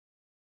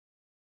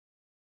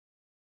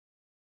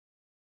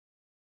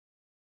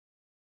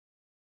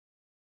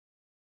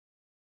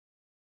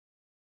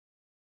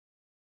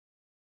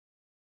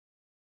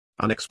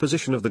An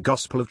Exposition of the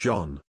Gospel of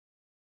John.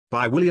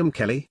 By William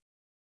Kelly.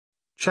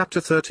 Chapter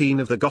 13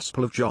 of the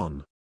Gospel of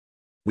John.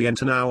 We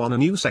enter now on a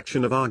new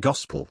section of our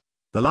Gospel,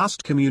 the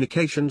last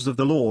communications of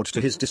the Lord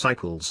to his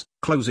disciples,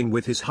 closing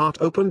with his heart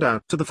opened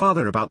out to the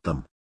Father about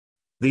them.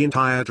 The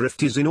entire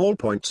drift is in all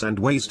points and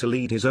ways to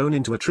lead his own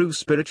into a true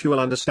spiritual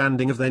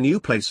understanding of their new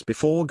place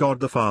before God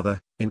the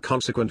Father, in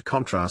consequent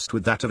contrast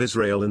with that of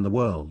Israel in the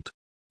world.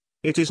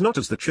 It is not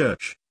as the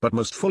Church, but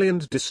most fully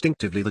and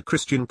distinctively the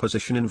Christian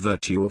position in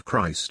virtue of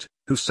Christ,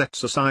 who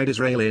sets aside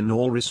Israel in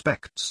all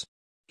respects.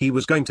 He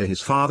was going to his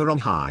Father on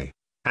high,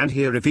 and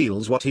here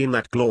reveals what he in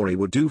that glory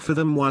would do for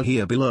them while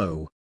here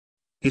below.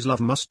 His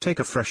love must take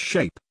a fresh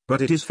shape,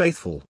 but it is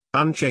faithful,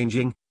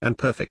 unchanging, and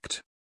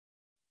perfect.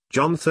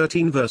 John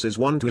 13 verses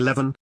 1 to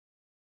 11.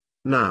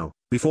 Now,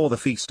 before the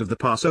feast of the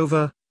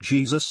Passover,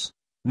 Jesus,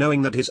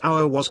 knowing that his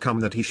hour was come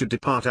that he should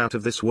depart out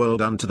of this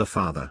world unto the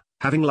Father,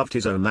 having loved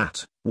his own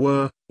that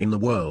were in the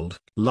world,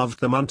 loved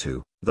them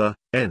unto the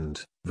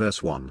end.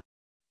 Verse 1.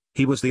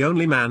 He was the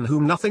only man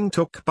whom nothing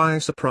took by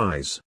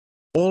surprise.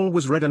 All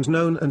was read and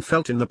known and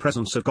felt in the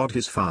presence of God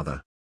his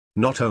Father.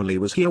 Not only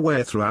was he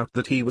aware throughout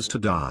that he was to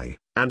die,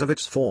 and of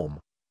its form,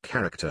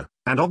 character,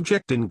 and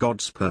object in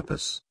God's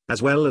purpose,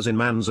 as well as in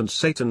man's and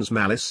Satan's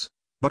malice,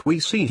 but we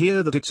see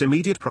here that its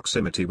immediate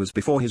proximity was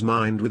before his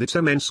mind with its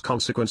immense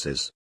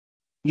consequences.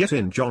 Yet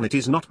in John it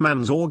is not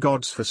man's or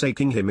God's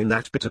forsaking him in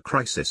that bitter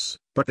crisis,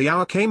 but the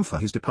hour came for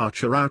his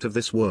departure out of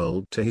this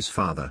world to his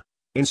Father,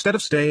 instead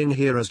of staying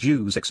here as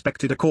Jews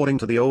expected according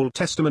to the Old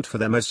Testament for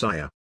their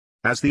Messiah.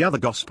 As the other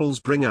Gospels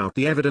bring out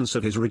the evidence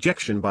of his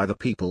rejection by the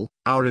people,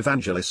 our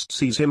evangelist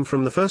sees him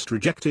from the first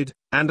rejected,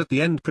 and at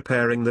the end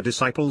preparing the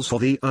disciples for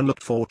the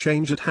unlooked-for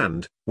change at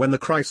hand, when the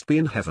Christ be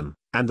in heaven,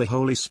 and the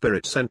Holy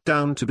Spirit sent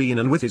down to be in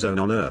and with his own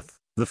on earth,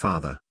 the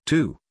Father,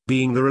 too,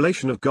 being the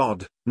relation of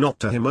God, not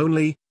to him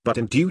only, but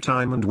in due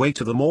time and way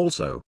to them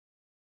also.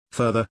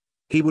 Further,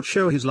 he would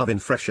show his love in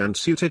fresh and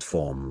suited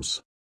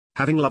forms.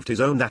 Having loved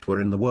his own that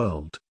were in the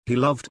world, he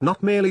loved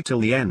not merely till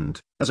the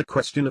end, as a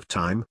question of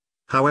time,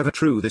 however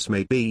true this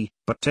may be,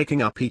 but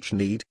taking up each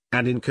need,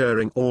 and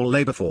incurring all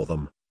labor for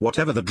them,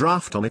 whatever the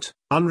draught on it,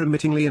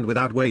 unremittingly and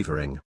without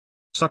wavering.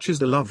 Such is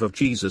the love of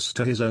Jesus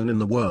to his own in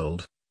the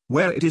world,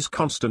 where it is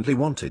constantly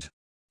wanted.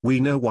 We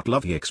know what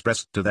love he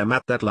expressed to them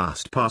at that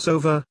last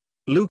Passover,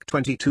 Luke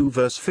 22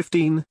 verse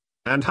 15,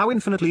 and how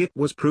infinitely it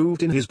was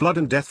proved in his blood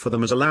and death for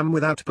them as a lamb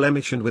without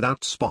blemish and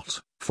without spot,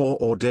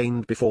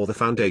 foreordained before the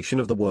foundation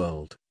of the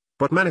world,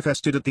 but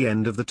manifested at the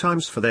end of the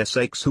times for their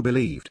sakes who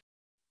believed.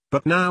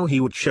 But now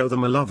he would show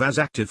them a love as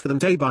active for them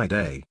day by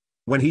day,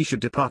 when he should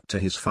depart to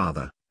his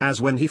Father,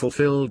 as when he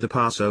fulfilled the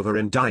Passover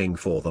in dying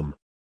for them.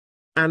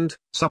 And,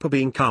 supper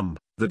being come,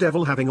 the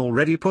devil having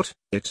already put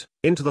it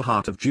into the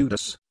heart of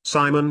Judas,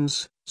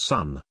 Simon's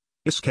son,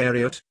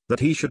 Iscariot, that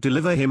he should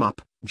deliver him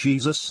up,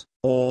 Jesus,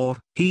 or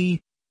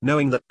he,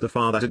 knowing that the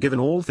Father had given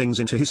all things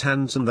into his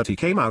hands and that he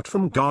came out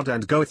from God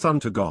and goeth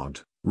unto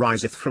God,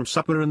 riseth from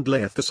supper and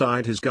layeth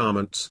aside his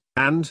garments,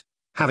 and,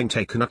 having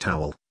taken a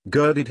towel,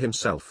 girded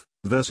himself.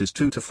 Verses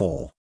 2 to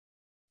 4.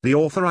 The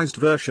Authorized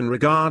Version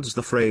regards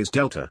the phrase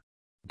delta,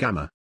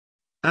 gamma,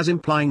 as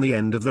implying the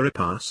end of the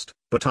repast,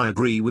 but I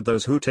agree with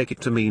those who take it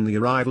to mean the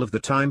arrival of the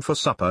time for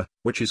supper,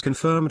 which is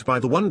confirmed by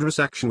the wondrous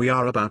action we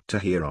are about to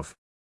hear of.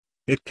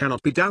 It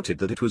cannot be doubted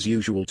that it was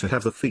usual to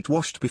have the feet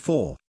washed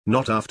before,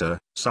 not after,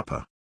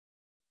 supper.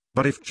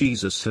 But if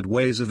Jesus had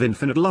ways of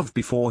infinite love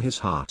before his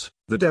heart,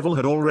 the devil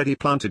had already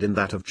planted in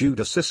that of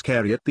Judas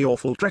Iscariot the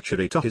awful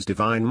treachery to his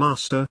divine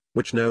master,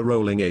 which no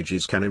rolling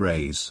ages can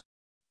erase.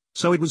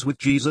 So it was with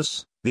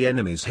Jesus, the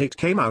enemy's hate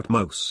came out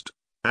most,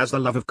 as the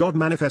love of God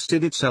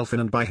manifested itself in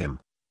and by him.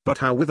 But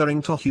how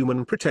withering to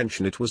human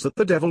pretension it was that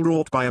the devil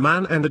wrought by a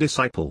man and a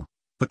disciple,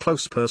 the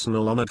close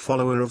personal honored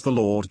follower of the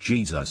Lord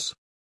Jesus.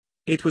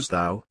 It was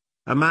thou,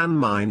 a man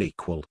mine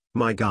equal,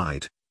 my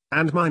guide,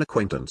 and mine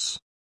acquaintance.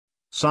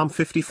 Psalm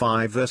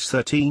 55 verse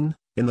 13,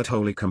 in that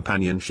holy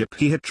companionship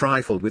he had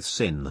trifled with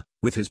sin,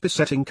 with his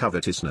besetting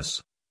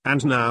covetousness,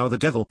 and now the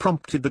devil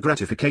prompted the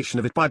gratification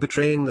of it by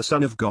betraying the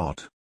Son of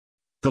God.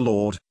 The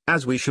Lord,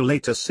 as we shall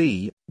later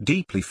see,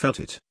 deeply felt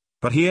it,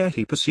 but here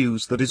he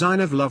pursues the design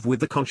of love with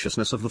the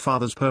consciousness of the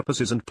Father's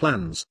purposes and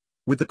plans,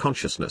 with the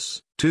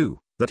consciousness, too,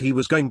 that he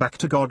was going back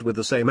to God with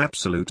the same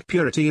absolute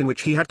purity in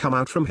which he had come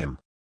out from him.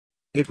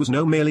 It was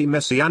no merely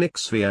messianic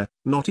sphere,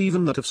 not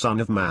even that of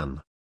Son of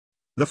Man.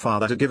 The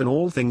Father had given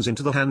all things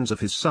into the hands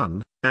of his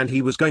Son, and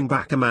he was going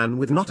back a man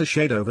with not a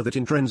shade over that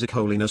intrinsic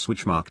holiness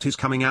which marked his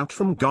coming out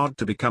from God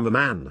to become a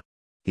man.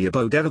 He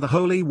abode ever the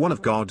Holy One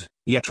of God,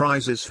 yet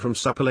rises from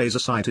supper, lays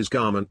aside his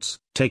garments,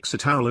 takes a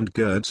towel and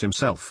girds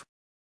himself.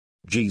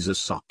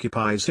 Jesus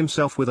occupies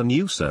himself with a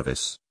new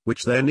service,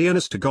 which their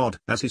nearness to God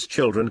as his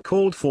children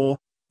called for,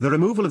 the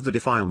removal of the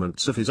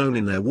defilements of his own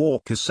in their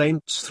walk as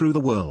saints through the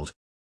world.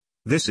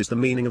 This is the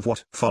meaning of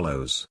what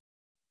follows.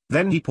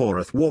 Then he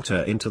poureth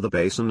water into the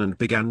basin and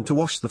began to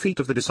wash the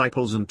feet of the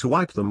disciples and to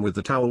wipe them with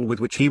the towel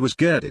with which he was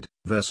girded.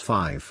 Verse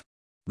 5.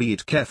 Be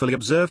it carefully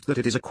observed that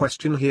it is a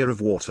question here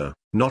of water,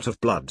 not of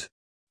blood.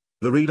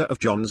 The reader of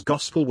John's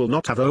Gospel will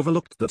not have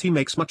overlooked that he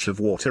makes much of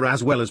water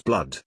as well as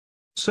blood.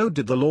 So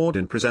did the Lord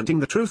in presenting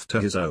the truth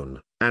to his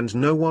own, and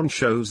no one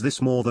shows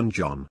this more than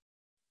John.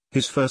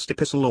 His first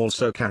epistle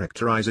also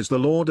characterizes the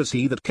Lord as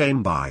he that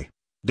came by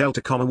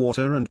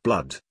water and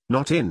blood,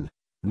 not in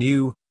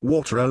new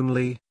water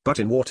only, but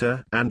in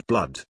water and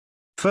blood.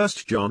 1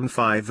 John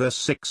 5 verse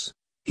 6,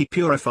 he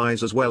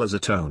purifies as well as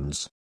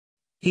atones.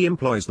 He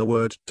employs the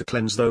word to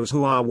cleanse those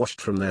who are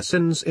washed from their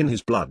sins in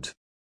his blood.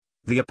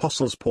 The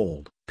apostles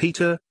Paul,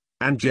 Peter,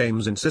 and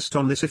James insist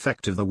on this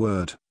effect of the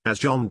word, as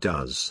John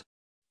does.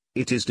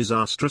 It is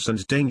disastrous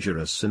and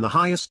dangerous in the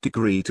highest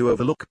degree to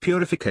overlook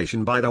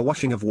purification by the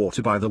washing of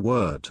water by the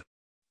word.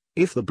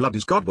 If the blood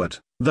is Godward,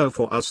 though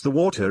for us the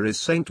water is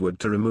saintward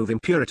to remove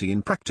impurity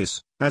in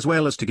practice, as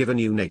well as to give a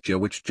new nature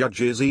which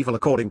judges evil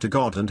according to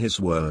God and his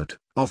word,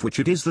 of which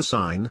it is the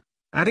sign,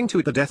 adding to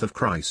it the death of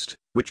Christ,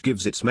 which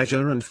gives its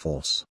measure and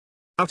force.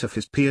 Out of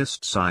his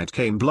pierced side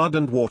came blood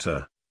and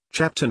water.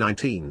 Chapter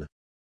 19.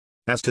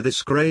 As to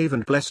this grave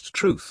and blessed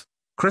truth,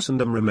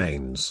 Christendom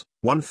remains,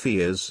 one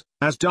fears,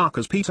 as dark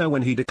as Peter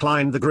when he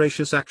declined the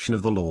gracious action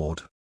of the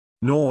Lord.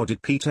 Nor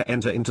did Peter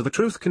enter into the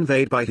truth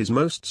conveyed by his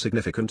most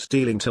significant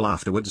dealing till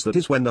afterwards, that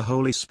is when the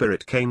Holy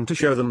Spirit came to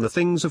show them the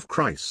things of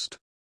Christ.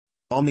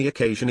 On the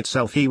occasion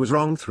itself he was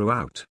wrong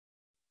throughout.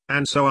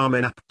 And so are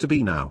men apt to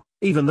be now,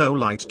 even though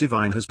light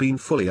divine has been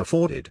fully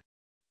afforded.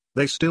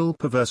 They still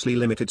perversely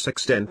limit its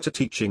extent to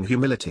teaching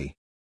humility.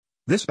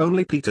 This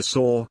only Peter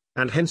saw,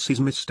 and hence his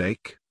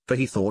mistake, for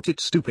he thought it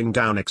stooping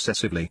down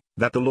excessively,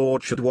 that the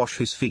Lord should wash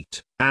his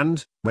feet,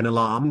 and, when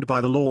alarmed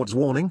by the Lord's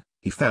warning,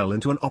 he fell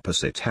into an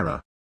opposite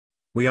error.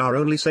 We are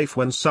only safe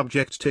when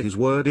subject to his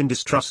word in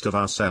distrust of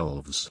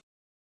ourselves.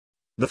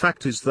 The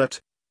fact is that,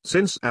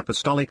 since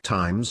apostolic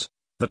times,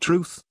 the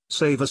truth,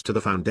 save as to the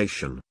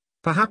foundation,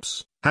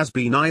 perhaps, has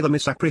been either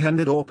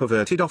misapprehended or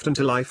perverted often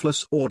to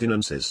lifeless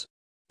ordinances.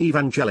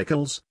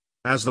 Evangelicals,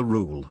 as the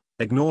rule,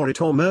 ignore it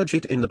or merge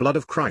it in the blood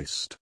of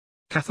Christ.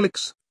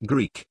 Catholics,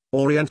 Greek,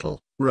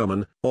 Oriental,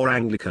 Roman, or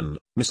Anglican,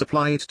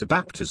 misapply it to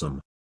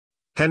baptism.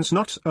 Hence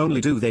not only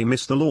do they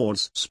miss the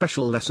Lord's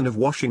special lesson of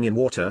washing in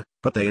water,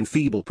 but they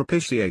enfeeble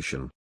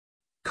propitiation.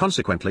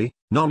 Consequently,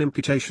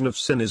 non-imputation of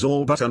sin is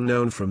all but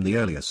unknown from the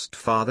earliest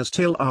fathers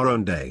till our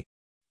own day.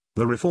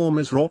 The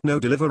Reformers wrought no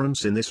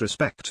deliverance in this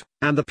respect,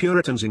 and the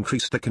Puritans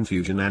increased the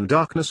confusion and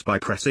darkness by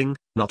pressing,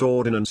 not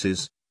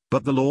ordinances,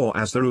 but the law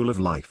as the rule of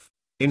life,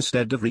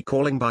 instead of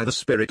recalling by the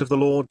Spirit of the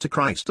Lord to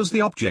Christ as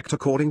the object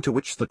according to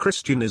which the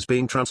Christian is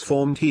being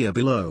transformed here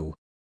below.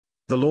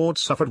 The Lord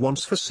suffered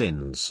once for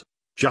sins,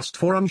 just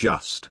for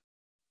unjust.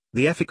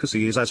 The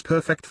efficacy is as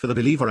perfect for the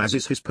believer as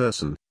is his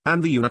person,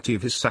 and the unity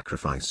of his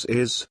sacrifice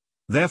is,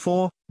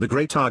 therefore, the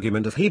great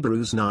argument of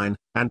Hebrews 9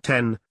 and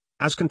 10,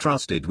 as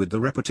contrasted with the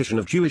repetition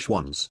of Jewish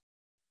ones.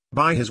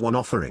 By his one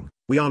offering,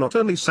 we are not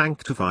only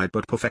sanctified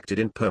but perfected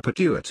in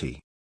perpetuity.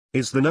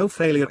 Is there no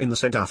failure in the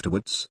saint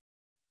afterwards?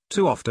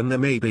 Too often there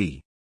may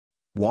be.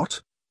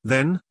 What,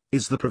 then,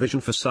 is the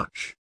provision for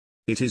such?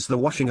 It is the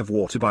washing of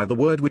water by the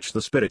word which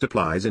the Spirit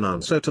applies in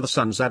answer to the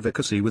Son's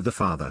advocacy with the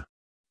Father.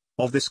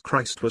 Of this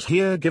Christ was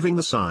here giving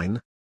the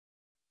sign.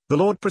 The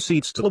Lord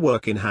proceeds to the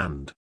work in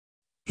hand.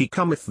 He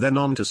cometh then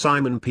on to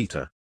Simon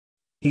Peter.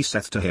 He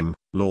saith to him,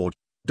 Lord,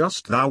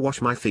 dost thou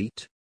wash my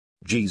feet?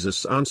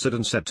 Jesus answered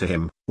and said to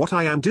him, What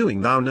I am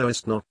doing thou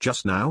knowest not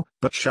just now,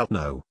 but shalt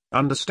know,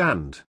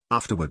 understand,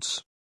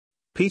 afterwards.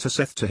 Peter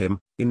saith to him,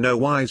 In no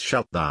wise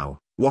shalt thou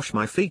wash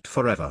my feet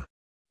forever.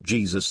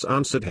 Jesus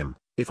answered him,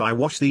 If I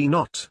wash thee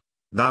not,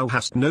 thou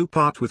hast no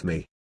part with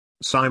me.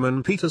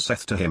 Simon Peter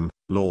saith to him,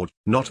 Lord,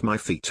 not my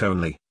feet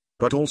only,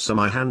 but also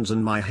my hands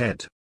and my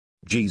head.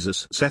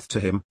 Jesus saith to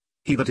him,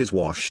 He that is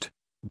washed,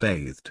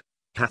 bathed,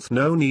 hath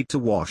no need to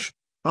wash,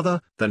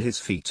 other than his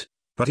feet,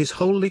 but is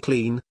wholly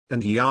clean,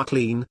 and ye are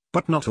clean,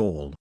 but not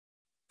all.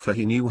 For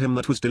he knew him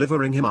that was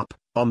delivering him up,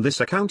 on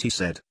this account he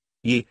said,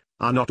 Ye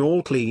are not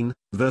all clean,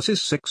 verses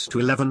 6 to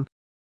 11.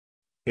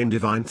 In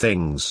divine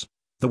things,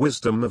 the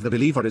wisdom of the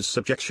believer is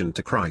subjection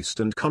to Christ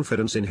and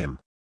confidence in him.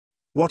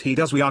 What he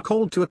does we are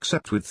called to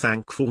accept with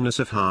thankfulness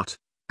of heart,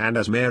 and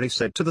as Mary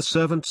said to the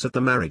servants at the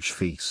marriage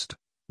feast,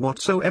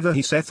 Whatsoever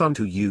he saith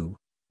unto you,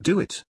 do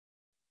it.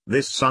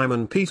 This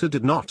Simon Peter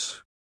did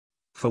not.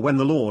 For when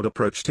the Lord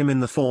approached him in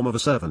the form of a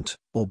servant,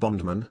 or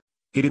bondman,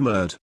 he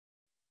demurred.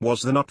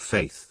 Was there not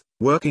faith,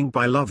 working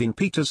by love in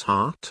Peter's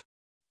heart?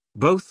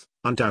 Both,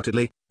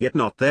 undoubtedly, yet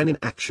not then in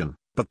action,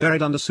 but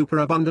buried under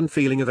superabundant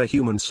feeling of a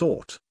human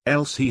sort,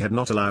 else he had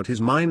not allowed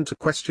his mind to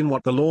question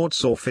what the Lord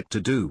saw fit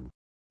to do.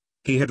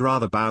 He had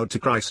rather bowed to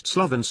Christ's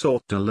love and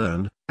sought to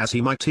learn, as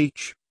he might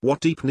teach, what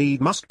deep need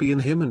must be in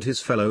him and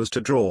his fellows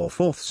to draw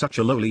forth such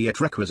a lowly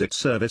yet requisite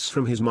service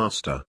from his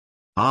Master.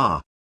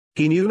 Ah!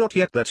 He knew not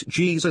yet that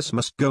Jesus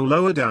must go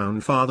lower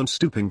down far than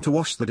stooping to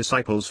wash the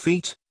disciples'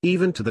 feet,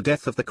 even to the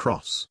death of the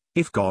cross,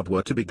 if God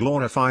were to be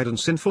glorified and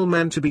sinful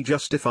men to be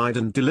justified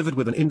and delivered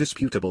with an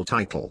indisputable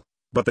title.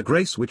 but the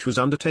grace which was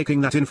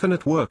undertaking that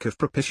infinite work of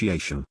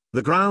propitiation,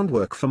 the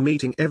groundwork for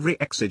meeting every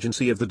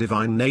exigency of the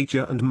divine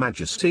nature and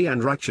majesty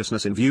and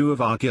righteousness in view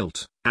of our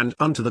guilt, and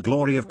unto the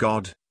glory of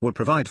God, will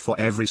provide for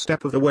every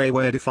step of the way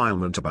where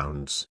defilement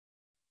abounds.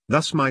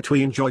 Thus might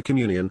we enjoy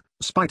communion,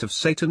 spite of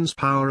Satan's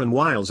power and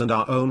wiles and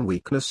our own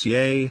weakness,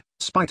 yea,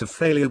 spite of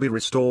failure be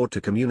restored to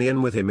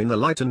communion with him in the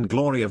light and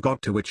glory of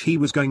God to which he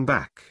was going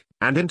back,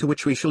 and into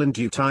which we shall in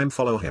due time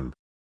follow him.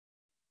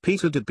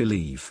 Peter did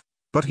believe,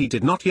 but he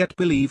did not yet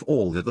believe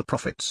all that the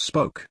prophets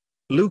spoke.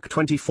 Luke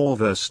 24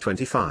 verse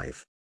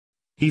 25.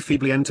 He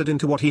feebly entered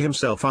into what he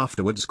himself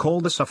afterwards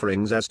called the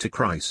sufferings as to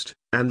Christ,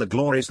 and the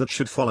glories that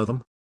should follow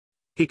them.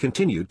 He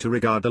continued to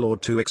regard the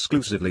Lord too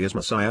exclusively as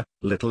Messiah,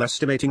 little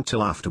estimating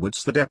till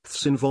afterwards the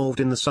depths involved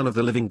in the Son of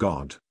the living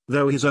God,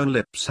 though his own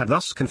lips had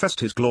thus confessed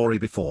his glory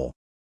before.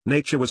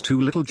 Nature was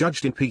too little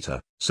judged in Peter,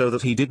 so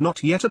that he did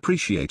not yet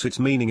appreciate its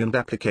meaning and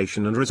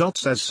application and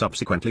results as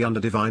subsequently under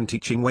divine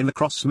teaching when the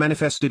cross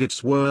manifested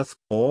its worth,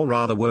 or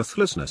rather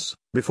worthlessness,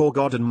 before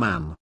God and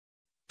man.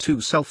 Too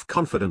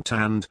self-confident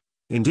and,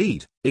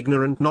 indeed,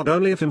 ignorant not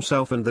only of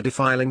himself and the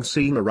defiling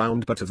scene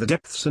around but of the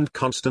depths and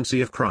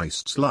constancy of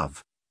Christ's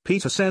love,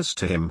 Peter says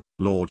to him,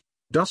 Lord,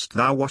 dost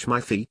thou wash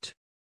my feet?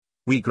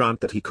 We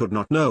grant that he could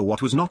not know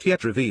what was not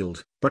yet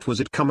revealed, but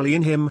was it comely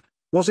in him,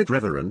 was it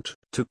reverent,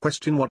 to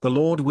question what the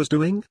Lord was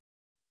doing?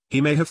 He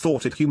may have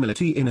thought it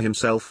humility in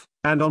himself,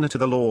 and honor to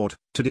the Lord,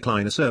 to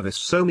decline a service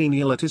so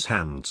menial at his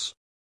hands.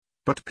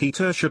 But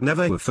Peter should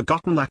never have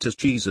forgotten that as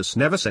Jesus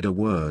never said a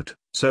word,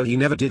 so he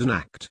never did an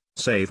act,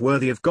 save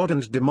worthy of God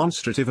and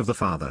demonstrative of the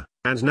Father,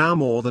 and now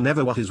more than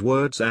ever were his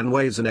words and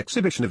ways an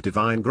exhibition of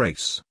divine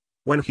grace.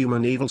 When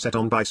human evil set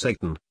on by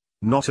Satan,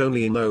 not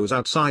only in those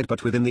outside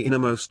but within the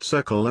innermost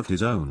circle of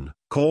his own,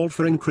 called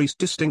for increased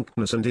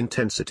distinctness and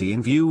intensity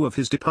in view of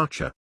his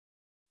departure.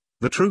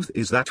 The truth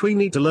is that we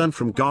need to learn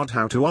from God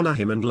how to honor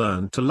him and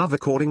learn to love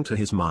according to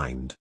his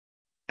mind.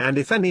 And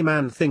if any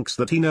man thinks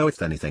that he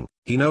knoweth anything,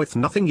 he knoweth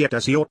nothing yet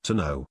as he ought to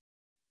know.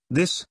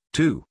 This,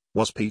 too,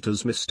 was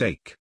Peter's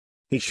mistake.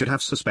 He should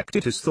have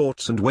suspected his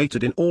thoughts and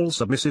waited in all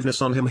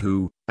submissiveness on him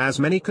who, as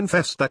many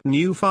confessed that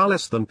knew far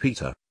less than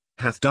Peter,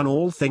 hath done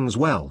all things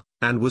well,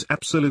 and was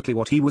absolutely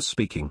what he was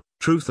speaking,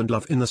 truth and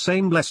love in the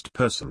same blessed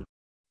person.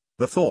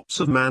 The thoughts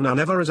of man are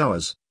never as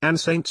ours, and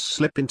saints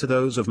slip into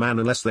those of man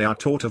unless they are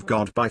taught of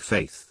God by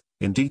faith,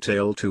 in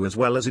detail too as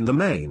well as in the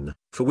main,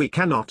 for we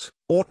cannot,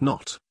 ought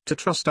not, to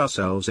trust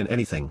ourselves in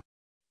anything.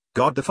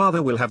 God the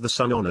Father will have the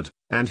Son honored,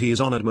 and he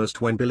is honored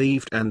most when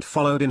believed and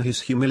followed in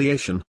his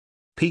humiliation.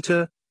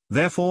 Peter,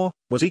 therefore,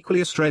 was equally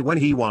astray when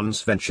he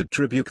once ventured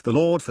to rebuke the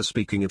Lord for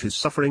speaking of his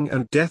suffering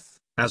and death,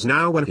 as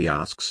now when he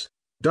asks,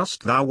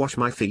 Dost thou wash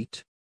my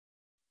feet?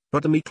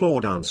 But the meek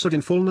Lord answered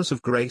in fullness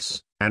of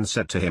grace, and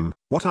said to him,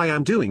 What I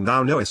am doing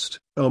thou knowest,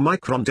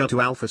 Omicron delta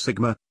alpha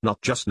sigma,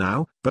 not just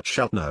now, but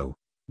shalt know,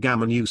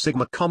 gamma nu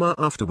sigma comma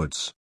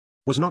afterwards.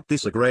 Was not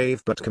this a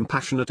grave but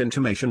compassionate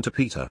intimation to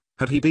Peter?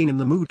 Had he been in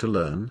the mood to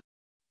learn?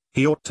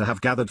 He ought to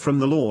have gathered from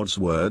the Lord's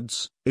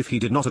words, if he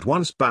did not at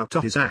once bow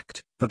to his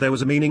act, that there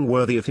was a meaning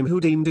worthy of him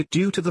who deemed it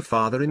due to the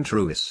Father in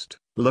truest,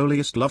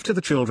 lowliest love to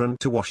the children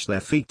to wash their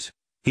feet.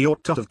 He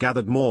ought to have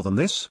gathered more than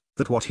this,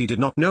 that what he did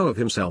not know of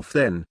himself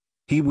then,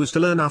 he was to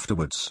learn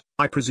afterwards,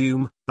 I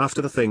presume,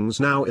 after the things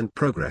now in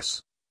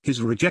progress,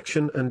 his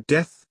rejection and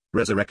death,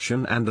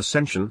 resurrection and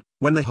ascension,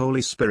 when the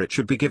Holy Spirit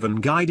should be given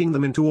guiding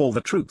them into all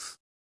the truth.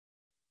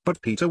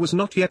 But Peter was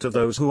not yet of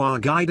those who are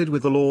guided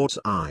with the Lord's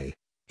eye.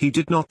 He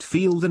did not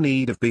feel the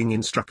need of being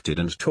instructed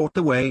and taught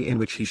the way in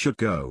which he should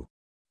go.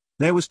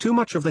 There was too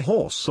much of the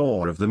horse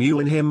or of the mule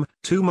in him,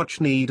 too much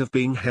need of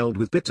being held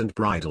with bit and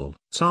bridle,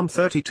 Psalm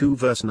 32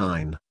 verse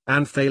 9,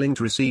 and failing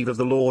to receive of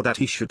the Lord that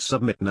he should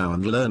submit now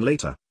and learn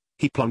later,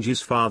 he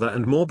plunges farther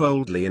and more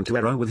boldly into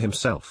error with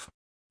himself.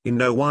 In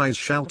no wise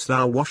shalt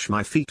thou wash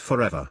my feet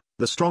forever,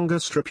 the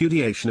strongest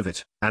repudiation of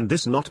it, and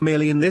this not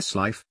merely in this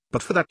life,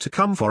 but for that to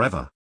come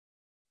forever.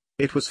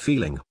 It was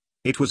feeling,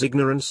 it was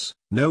ignorance,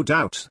 no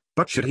doubt,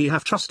 but should he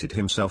have trusted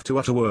himself to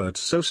utter words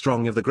so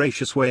strong of the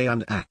gracious way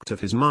and act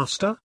of his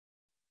Master?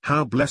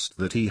 How blessed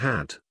that he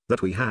had,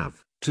 that we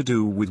have, to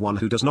do with one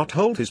who does not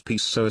hold his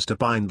peace so as to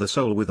bind the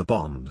soul with a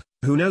bond,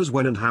 who knows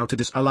when and how to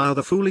disallow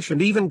the foolish and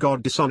even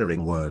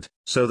God-dishonoring word,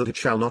 so that it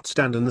shall not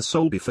stand and the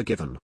soul be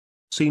forgiven.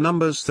 See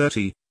Numbers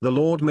 30, the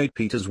Lord made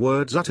Peter's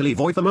words utterly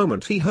void the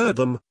moment he heard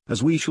them,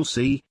 as we shall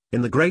see,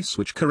 in the grace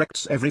which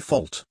corrects every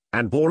fault,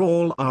 and bore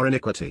all our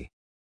iniquity.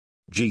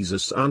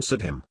 Jesus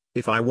answered him,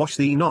 If I wash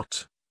thee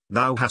not,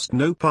 thou hast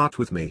no part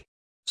with me.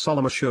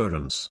 Solemn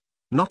assurance,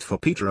 not for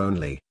Peter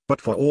only, but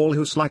for all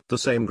who slight the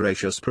same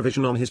gracious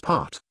provision on his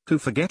part, who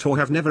forget or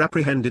have never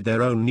apprehended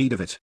their own need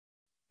of it.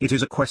 It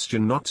is a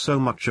question not so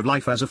much of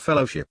life as of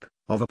fellowship,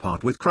 of a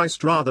part with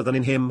Christ rather than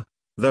in him,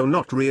 though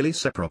not really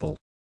separable.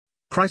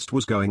 Christ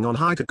was going on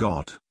high to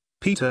God,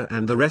 Peter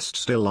and the rest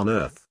still on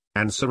earth,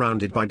 and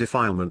surrounded by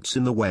defilements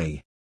in the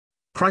way.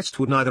 Christ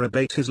would neither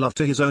abate his love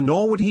to his own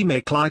nor would he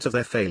make light of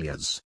their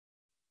failures.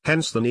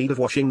 Hence the need of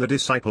washing the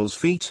disciples'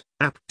 feet,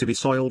 apt to be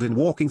soiled in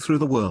walking through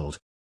the world.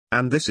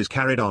 And this is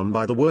carried on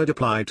by the word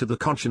applied to the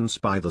conscience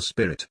by the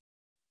Spirit.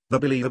 the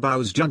believer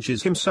bows,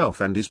 judges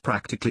himself, and is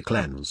practically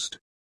cleansed.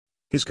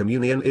 His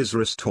communion is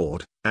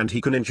restored, and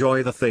he can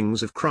enjoy the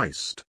things of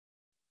Christ.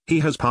 He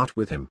has part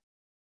with him.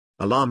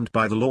 Alarmed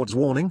by the Lord's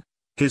warning,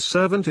 his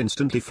servant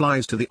instantly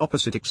flies to the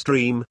opposite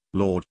extreme.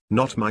 Lord,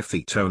 not my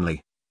feet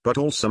only, but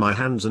also my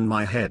hands and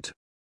my head.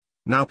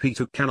 Now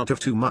Peter cannot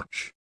have too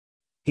much.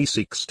 He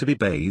seeks to be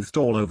bathed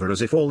all over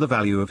as if all the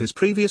value of his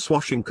previous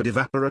washing could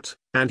evaporate,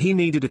 and he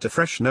needed it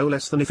afresh no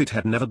less than if it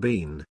had never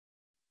been.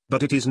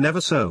 But it is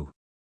never so.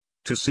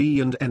 To see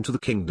and enter the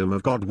kingdom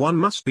of God one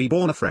must be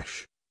born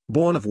afresh,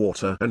 born of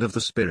water and of the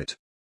Spirit.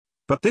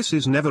 But this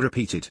is never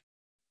repeated.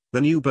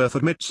 The new birth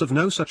admits of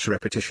no such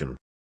repetition.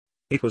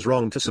 It was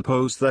wrong to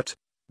suppose that,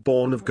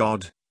 born of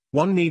God,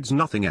 one needs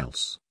nothing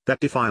else, that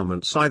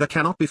defilements either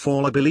cannot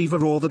befall a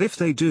believer or that if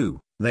they do,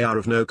 they are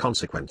of no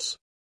consequence.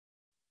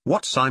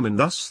 What Simon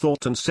thus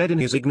thought and said in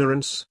his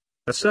ignorance,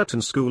 a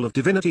certain school of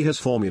divinity has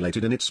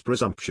formulated in its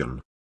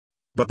presumption.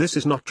 But this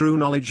is not true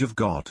knowledge of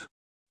God.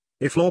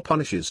 If law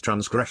punishes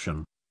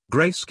transgression,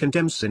 grace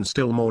condemns sin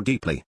still more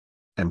deeply.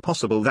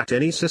 Impossible that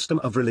any system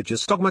of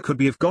religious dogma could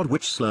be of God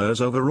which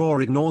slurs over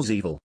or ignores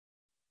evil.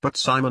 But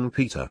Simon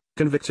Peter,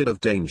 convicted of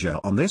danger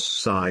on this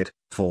side,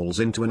 falls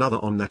into another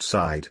on that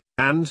side,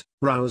 and,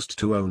 roused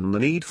to own the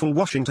needful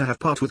washing to have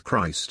part with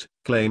Christ,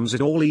 claims it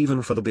all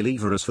even for the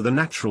believer as for the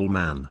natural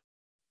man.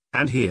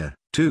 And here,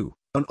 too,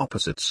 an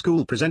opposite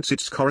school presents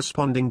its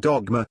corresponding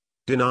dogma,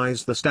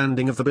 denies the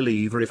standing of the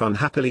believer if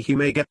unhappily he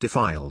may get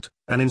defiled,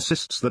 and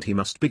insists that he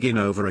must begin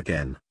over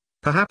again,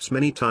 perhaps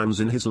many times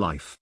in his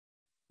life.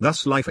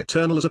 Thus life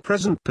eternal as a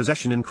present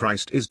possession in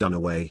Christ is done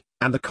away,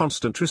 and the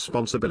constant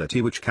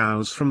responsibility which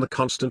cows from the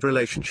constant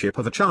relationship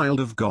of a child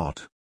of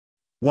God.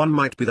 One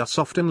might be thus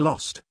often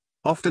lost,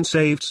 often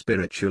saved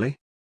spiritually.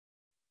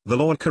 The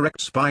Lord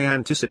corrects by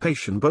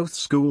anticipation both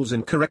schools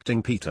in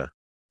correcting Peter.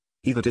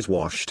 He that is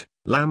washed,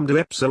 lambda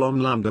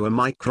epsilon lambda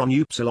omicron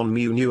upsilon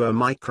mu nu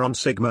omicron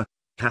sigma,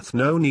 hath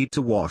no need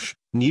to wash,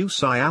 nu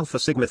psi alpha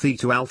sigma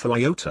theta alpha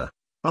iota,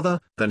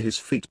 other than his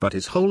feet, but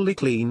is wholly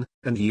clean,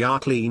 and ye are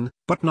clean,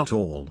 but not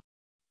all.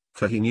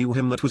 For he knew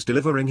him that was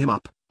delivering him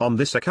up, on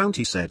this account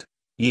he said,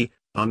 Ye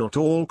are not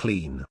all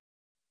clean.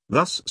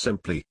 Thus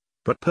simply,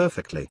 but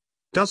perfectly,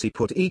 does he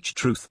put each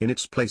truth in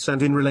its place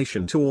and in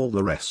relation to all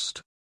the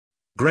rest.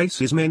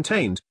 Grace is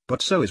maintained,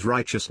 but so is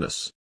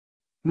righteousness.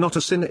 Not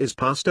a sinner is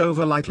passed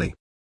over lightly.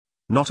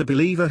 Not a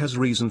believer has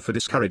reason for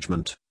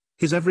discouragement.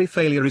 His every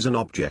failure is an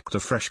object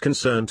of fresh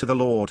concern to the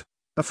Lord,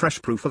 a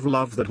fresh proof of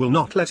love that will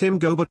not let him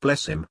go but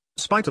bless him,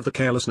 spite of the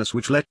carelessness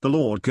which let the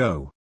Lord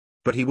go.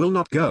 But he will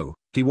not go,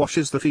 he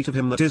washes the feet of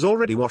him that is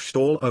already washed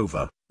all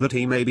over, that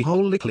he may be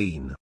wholly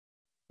clean.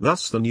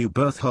 Thus the new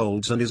birth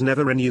holds and is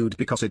never renewed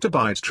because it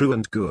abides true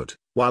and good,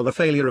 while the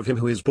failure of him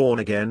who is born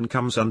again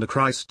comes under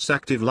Christ's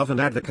active love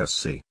and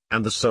advocacy,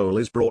 and the soul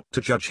is brought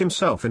to judge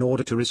himself in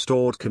order to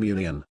restored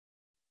communion.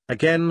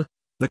 Again,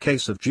 the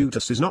case of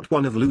Judas is not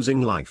one of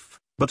losing life,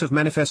 but of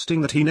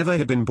manifesting that he never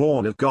had been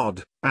born of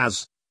God,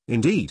 as,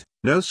 indeed,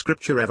 no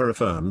scripture ever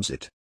affirms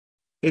it.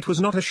 It was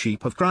not a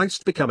sheep of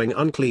Christ becoming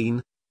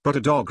unclean, but a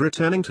dog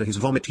returning to his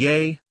vomit,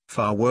 yea,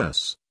 far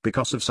worse,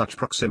 because of such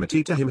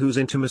proximity to him whose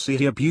intimacy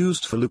he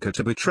abused for lucre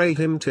to betray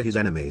him to his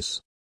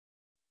enemies.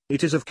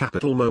 It is of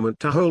capital moment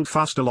to hold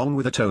fast along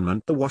with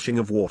atonement the washing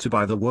of water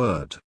by the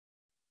word.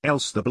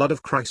 Else the blood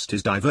of Christ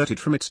is diverted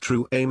from its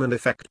true aim and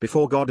effect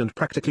before God and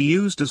practically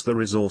used as the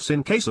resource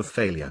in case of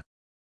failure.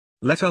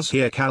 Let us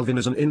hear Calvin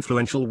as an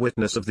influential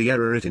witness of the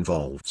error it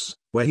involves,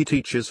 where he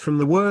teaches from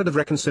the word of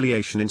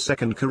reconciliation in 2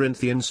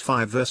 Corinthians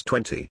 5 verse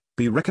 20,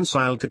 be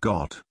reconciled to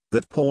God,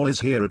 that Paul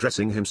is here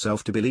addressing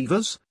himself to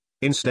believers,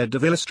 instead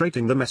of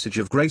illustrating the message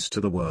of grace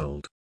to the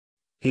world.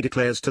 He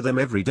declares to them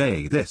every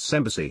day this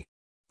embassy.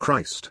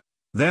 Christ,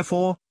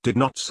 therefore, did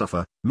not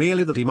suffer,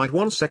 merely that he might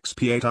once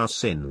expiate our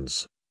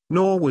sins.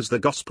 Nor was the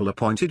gospel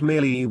appointed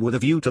merely with a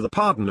view to the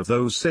pardon of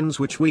those sins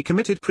which we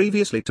committed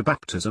previously to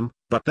baptism,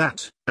 but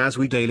that, as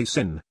we daily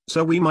sin,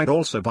 so we might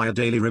also by a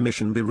daily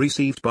remission be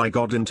received by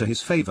God into his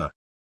favor.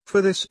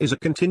 For this is a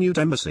continued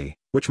embassy,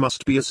 which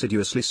must be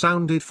assiduously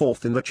sounded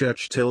forth in the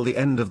church till the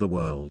end of the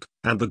world,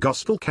 and the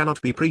gospel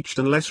cannot be preached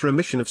unless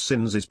remission of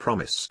sins is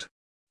promised.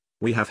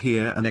 We have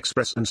here an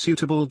express and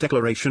suitable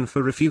declaration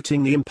for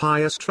refuting the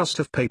impious trust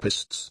of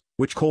papists,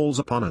 which calls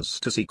upon us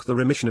to seek the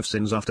remission of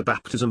sins after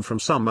baptism from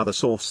some other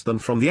source than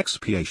from the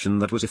expiation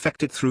that was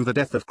effected through the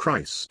death of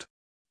Christ.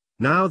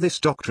 Now this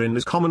doctrine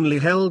is commonly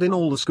held in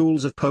all the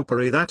schools of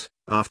popery that,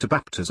 after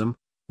baptism,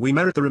 we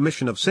merit the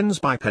remission of sins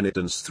by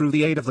penitence through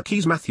the aid of the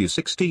keys Matthew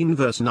 16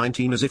 verse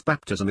 19, as if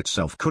baptism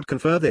itself could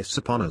confer this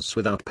upon us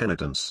without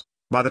penitence.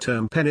 By the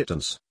term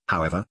penitence,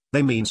 however,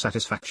 they mean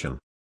satisfaction.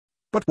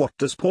 But what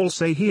does Paul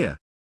say here?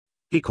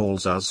 He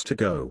calls us to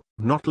go,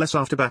 not less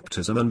after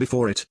baptism than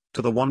before it,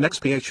 to the one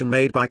expiation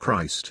made by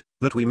Christ,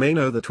 that we may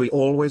know that we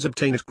always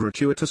obtain it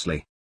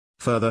gratuitously.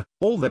 Further,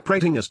 all their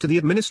prating as to the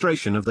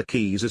administration of the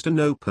keys is to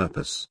no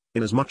purpose,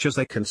 inasmuch as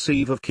they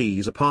conceive of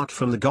keys apart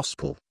from the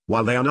gospel,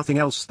 while they are nothing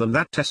else than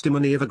that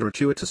testimony of a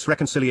gratuitous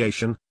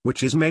reconciliation,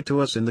 which is made to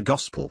us in the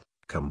gospel.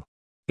 Come.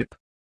 Ip.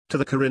 To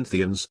the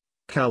Corinthians,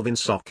 Calvin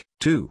Soc.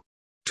 2.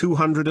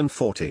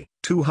 240,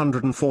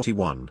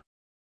 241.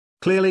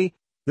 Clearly,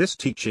 this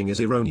teaching is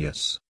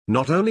erroneous,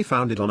 not only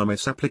founded on a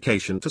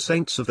misapplication to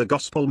saints of the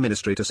gospel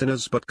ministry to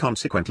sinners but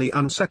consequently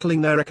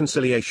unsettling their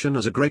reconciliation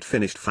as a great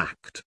finished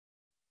fact.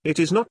 It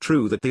is not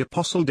true that the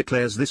apostle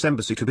declares this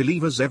embassy to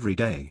believers every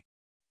day.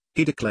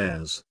 He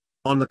declares,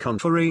 on the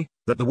contrary,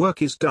 that the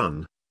work is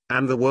done,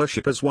 and the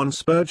worshippers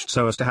once purged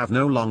so as to have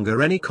no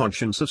longer any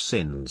conscience of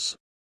sins.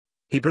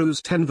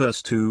 Hebrews 10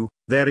 verse 2,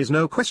 there is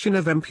no question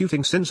of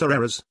imputing sins or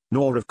errors,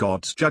 nor of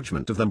God's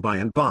judgment of them by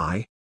and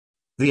by.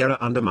 The error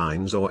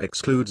undermines or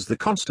excludes the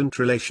constant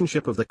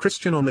relationship of the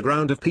Christian on the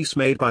ground of peace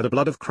made by the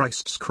blood of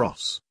Christ's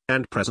cross,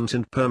 and present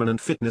and permanent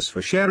fitness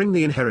for sharing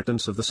the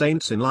inheritance of the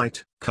saints in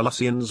light,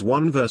 Colossians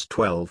 1 verse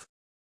 12.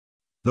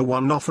 The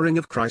one offering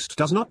of Christ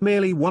does not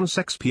merely once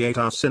expiate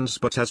our sins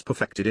but has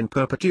perfected in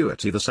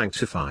perpetuity the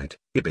sanctified,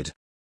 Ibid.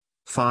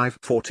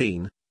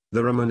 5:14.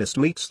 The Romanist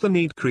meets the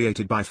need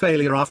created by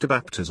failure after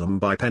baptism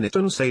by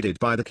penitence aided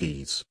by the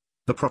keys.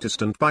 The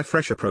Protestant by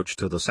fresh approach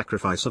to the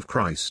sacrifice of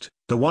Christ,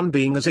 the one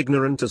being as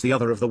ignorant as the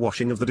other of the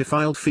washing of the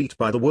defiled feet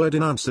by the word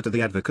in answer to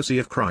the advocacy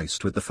of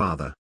Christ with the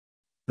Father.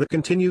 The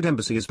continued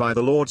embassy is by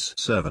the Lord's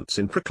servants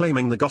in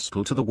proclaiming the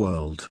gospel to the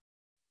world.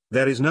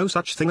 There is no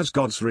such thing as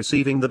God's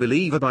receiving the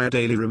believer by a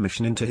daily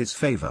remission into his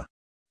favor.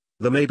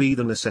 There may be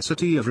the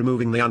necessity of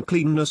removing the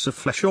uncleanness of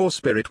flesh or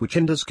spirit which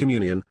hinders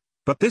communion,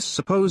 but this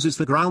supposes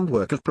the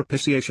groundwork of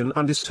propitiation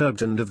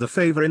undisturbed and of the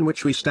favor in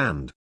which we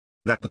stand.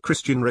 That the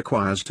Christian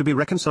requires to be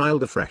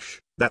reconciled afresh,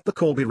 that the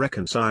call be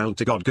reconciled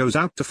to God goes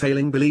out to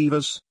failing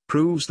believers,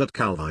 proves that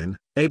Calvin,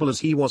 able as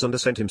he was and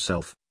assent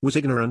himself, was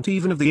ignorant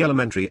even of the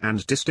elementary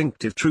and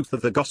distinctive truth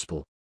of the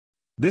gospel.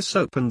 This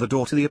opened the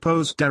door to the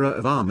opposed error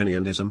of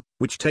Arminianism,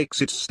 which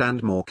takes its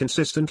stand more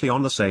consistently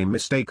on the same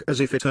mistake as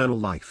if eternal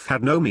life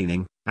had no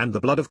meaning, and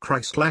the blood of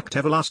Christ lacked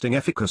everlasting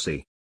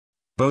efficacy.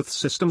 Both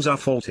systems are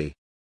faulty.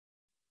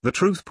 The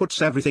truth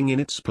puts everything in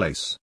its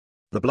place.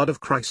 The blood of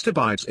Christ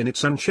abides in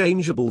its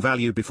unchangeable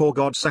value before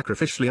God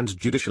sacrificially and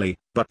judicially,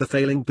 but the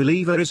failing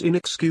believer is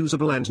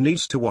inexcusable and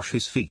needs to wash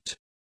his feet.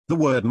 The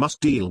word must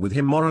deal with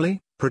him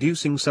morally,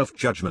 producing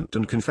self-judgment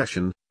and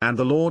confession, and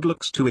the Lord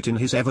looks to it in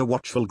his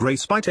ever-watchful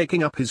grace by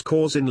taking up his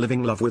cause in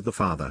living love with the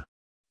Father.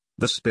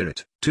 The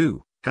Spirit,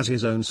 too, has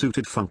his own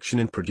suited function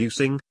in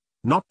producing,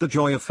 not the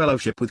joy of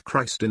fellowship with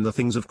Christ in the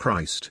things of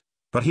Christ,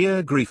 but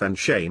here grief and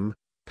shame,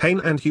 pain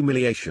and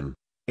humiliation,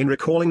 in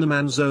recalling the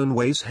man's own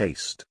ways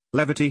haste,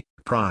 levity,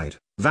 pride,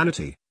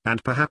 vanity,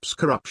 and perhaps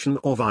corruption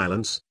or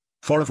violence,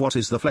 for of what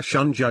is the flesh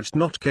unjudged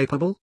not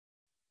capable?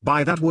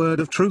 By that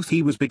word of truth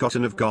he was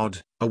begotten of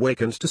God,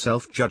 awakened to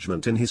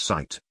self-judgment in his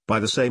sight. By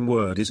the same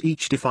word is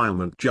each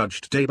defilement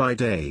judged day by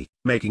day,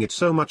 making it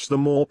so much the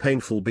more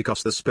painful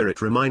because the Spirit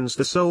reminds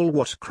the soul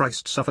what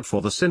Christ suffered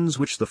for the sins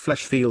which the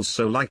flesh feels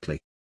so lightly.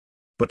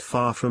 But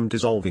far from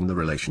dissolving the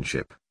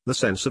relationship, the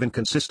sense of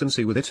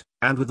inconsistency with it,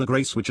 and with the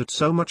grace which at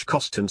so much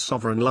cost and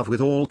sovereign love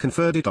withal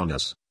conferred it on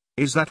us,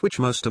 is that which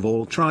most of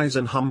all tries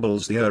and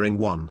humbles the erring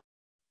one.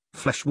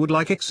 Flesh would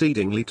like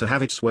exceedingly to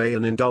have its way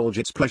and indulge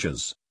its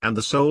pleasures, and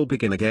the soul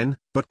begin again,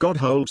 but God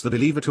holds the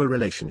believer to a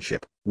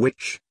relationship,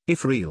 which,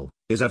 if real,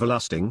 is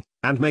everlasting,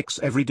 and makes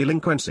every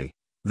delinquency,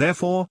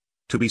 therefore,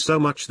 to be so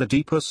much the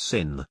deeper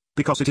sin,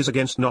 because it is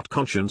against not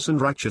conscience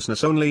and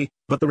righteousness only,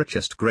 but the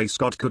richest grace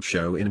God could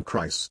show in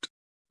Christ.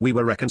 We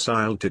were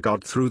reconciled to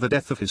God through the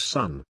death of his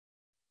Son.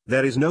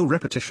 There is no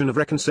repetition of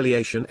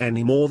reconciliation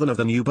any more than of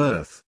the new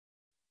birth.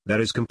 There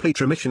is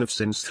complete remission of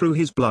sins through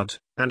his blood,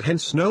 and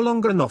hence no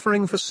longer an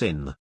offering for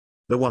sin.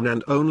 The one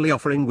and only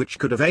offering which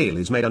could avail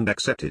is made and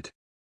accepted.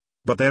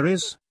 But there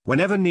is,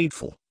 whenever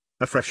needful,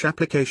 a fresh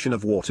application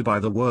of water by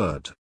the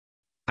word.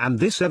 And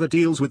this ever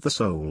deals with the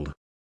soul.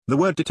 The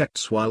word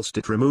detects whilst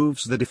it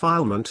removes the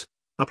defilement,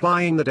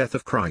 applying the death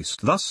of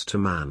Christ thus to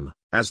man,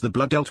 as the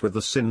blood dealt with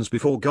the sins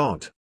before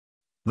God.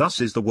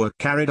 Thus is the work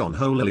carried on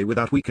holily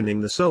without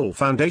weakening the sole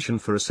foundation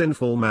for a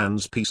sinful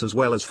man's peace as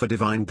well as for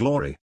divine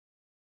glory.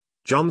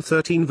 John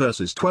 13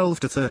 verses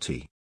 12 to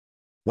 30.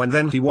 When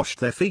then he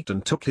washed their feet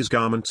and took his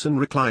garments and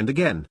reclined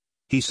again,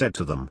 he said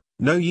to them,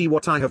 Know ye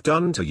what I have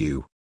done to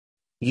you?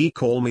 Ye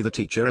call me the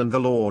teacher and the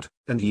Lord,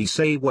 and ye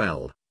say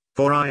well,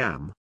 for I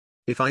am.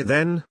 If I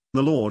then,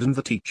 the Lord and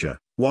the teacher,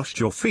 washed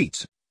your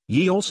feet,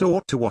 ye also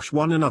ought to wash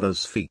one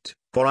another's feet,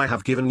 for I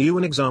have given you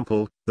an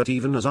example, that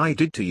even as I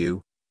did to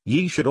you,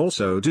 ye should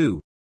also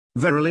do.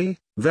 Verily,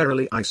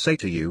 verily I say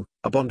to you,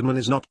 a bondman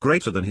is not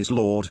greater than his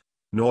Lord,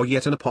 nor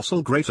yet an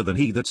apostle greater than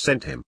he that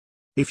sent him.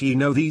 If ye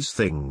know these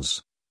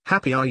things,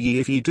 happy are ye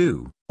if ye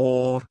do,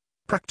 or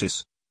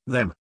practice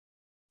them.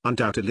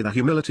 Undoubtedly the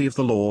humility of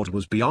the Lord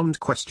was beyond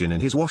question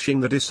in his washing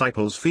the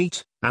disciples'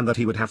 feet, and that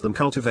he would have them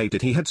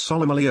cultivated he had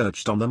solemnly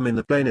urged on them in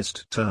the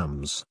plainest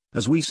terms,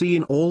 as we see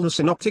in all the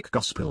synoptic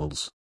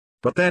Gospels.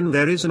 But then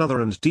there is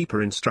another and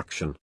deeper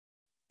instruction.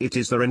 It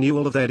is the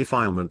renewal of their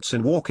defilements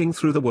in walking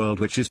through the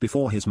world which is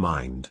before his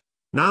mind,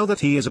 now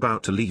that he is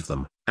about to leave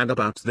them, and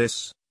about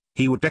this,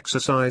 he would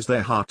exercise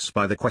their hearts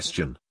by the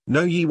question,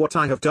 Know ye what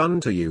I have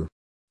done to you?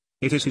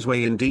 It is his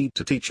way indeed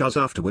to teach us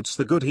afterwards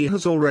the good he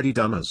has already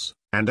done us,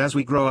 and as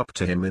we grow up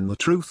to him in the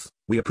truth,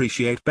 we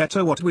appreciate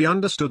better what we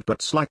understood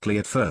but slightly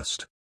at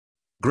first.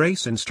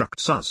 Grace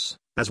instructs us,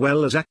 as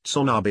well as acts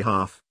on our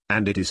behalf,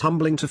 and it is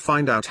humbling to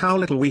find out how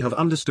little we have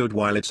understood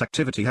while its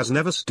activity has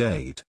never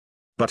stayed.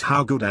 But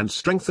how good and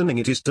strengthening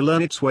it is to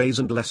learn its ways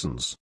and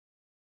lessons.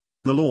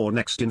 The Lord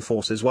next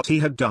enforces what he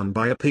had done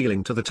by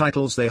appealing to the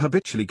titles they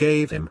habitually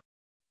gave him.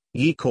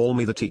 Ye call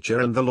me the teacher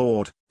and the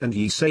Lord, and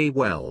ye say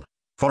well,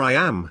 for I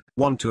am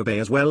one to obey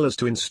as well as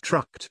to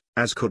instruct,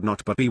 as could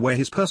not but be where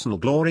his personal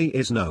glory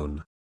is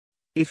known.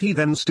 If he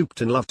then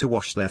stooped in love to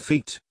wash their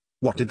feet,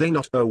 what did they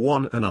not owe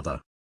one another?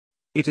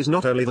 It is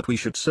not only that we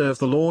should serve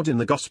the Lord in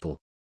the gospel.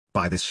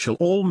 By this shall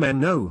all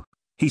men know,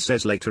 he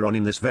says later on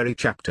in this very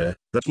chapter,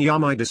 that ye are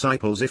my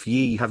disciples if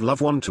ye have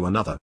love one to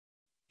another.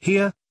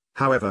 Here,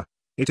 however,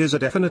 it is a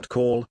definite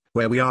call,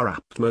 where we are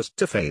apt most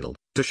to fail,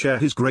 to share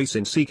his grace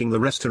in seeking the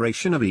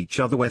restoration of each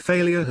other where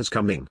failure has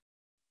come in.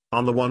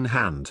 On the one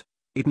hand,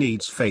 it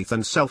needs faith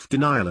and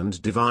self-denial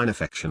and divine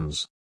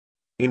affections.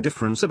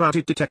 Indifference about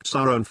it detects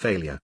our own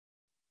failure.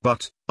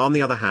 But, on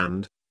the other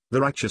hand,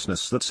 the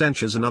righteousness that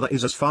censures another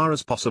is as far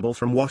as possible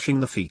from washing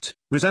the feet,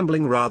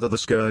 resembling rather the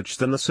scourge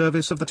than the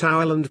service of the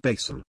towel and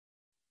basin.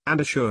 And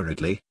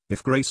assuredly,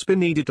 if grace be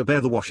needed to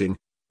bear the washing,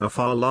 a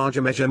far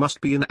larger measure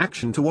must be in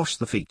action to wash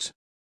the feet.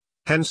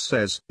 Hence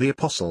says the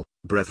Apostle,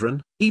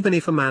 Brethren, even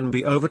if a man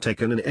be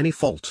overtaken in any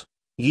fault,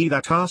 ye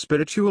that are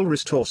spiritual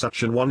restore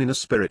such an one in a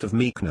spirit of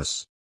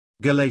meekness.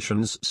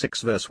 Galatians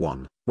 6 verse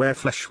 1, where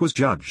flesh was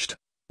judged,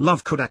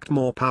 love could act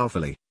more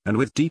powerfully, and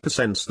with deeper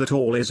sense that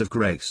all is of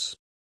grace.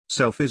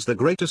 Self is the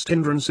greatest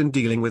hindrance in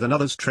dealing with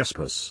another's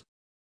trespass.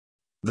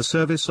 The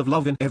service of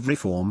love in every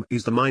form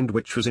is the mind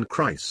which was in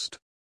Christ.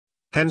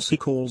 Hence he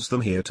calls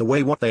them here to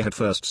weigh what they had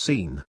first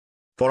seen.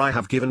 For I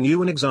have given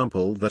you an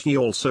example that ye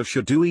also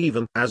should do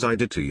even as I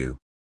did to you.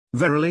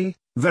 Verily,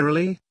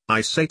 verily,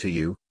 I say to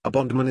you, a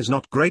bondman is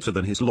not greater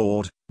than his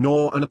Lord,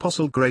 nor an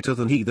apostle greater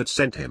than he that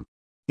sent him.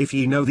 If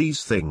ye know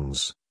these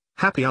things,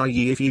 happy are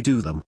ye if ye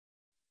do them.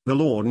 The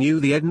Lord knew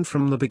the end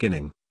from the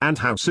beginning, and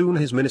how soon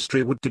his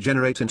ministry would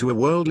degenerate into a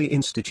worldly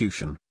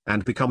institution,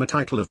 and become a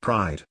title of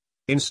pride,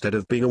 instead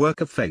of being a work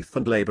of faith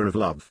and labor of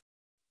love.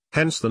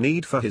 Hence the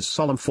need for his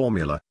solemn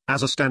formula,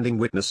 as a standing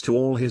witness to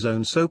all his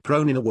own so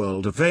prone in a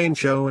world of vain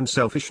show and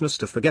selfishness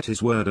to forget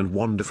his word and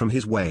wander from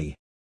his way.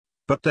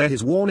 But there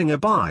his warning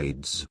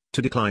abides,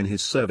 to decline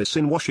his service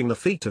in washing the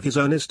feet of his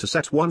own is to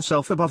set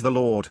oneself above the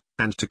Lord,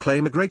 and to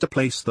claim a greater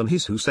place than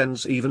his who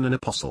sends even an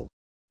apostle.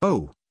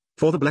 Oh,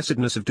 for the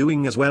blessedness of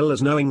doing as well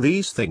as knowing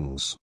these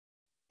things!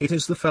 It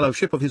is the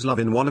fellowship of his love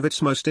in one of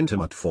its most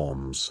intimate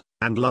forms,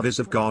 and love is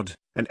of God,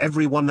 and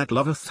every one that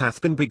loveth hath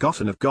been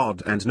begotten of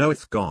God and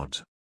knoweth God.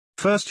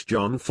 1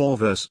 John 4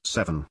 verse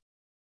 7.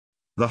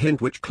 The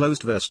hint which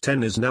closed verse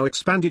 10 is now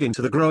expanded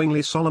into the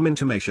growingly solemn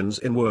intimations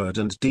in word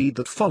and deed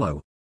that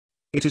follow.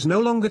 It is no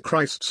longer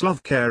Christ's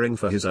love caring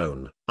for his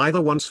own,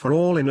 either once for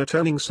all in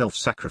atoning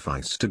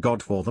self-sacrifice to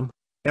God for them,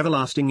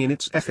 everlasting in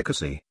its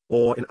efficacy,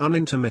 or in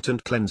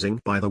unintermittent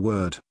cleansing by the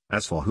word,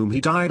 as for whom he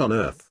died on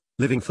earth,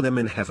 living for them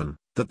in heaven,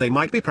 that they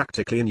might be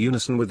practically in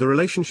unison with the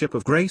relationship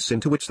of grace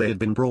into which they had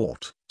been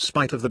brought,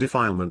 spite of the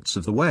defilements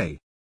of the way.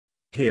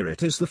 Here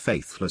it is the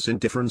faithless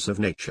indifference of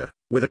nature,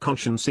 with a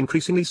conscience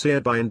increasingly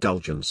seared by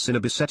indulgence in a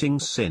besetting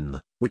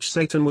sin, which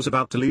Satan was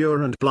about to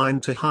lure and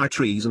blind to high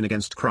treason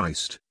against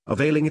Christ,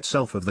 availing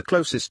itself of the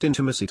closest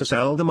intimacy to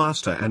sell the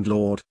Master and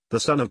Lord, the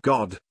Son of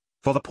God,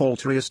 for the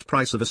paltriest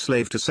price of a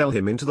slave to sell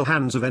him into the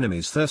hands of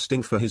enemies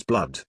thirsting for his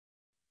blood.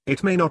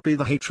 It may not be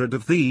the hatred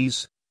of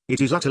these,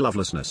 it is utter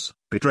lovelessness,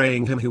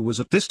 betraying him who was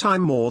at this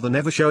time more than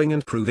ever showing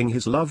and proving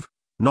his love,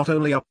 not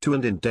only up to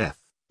and in death,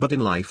 but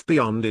in life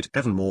beyond it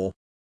evermore.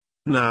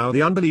 Now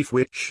the unbelief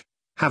which,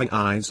 having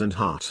eyes and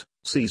heart,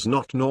 sees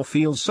not nor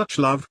feels such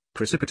love,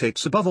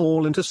 precipitates above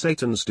all into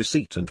Satan's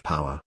deceit and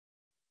power.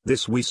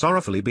 This we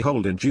sorrowfully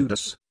behold in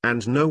Judas,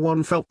 and no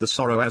one felt the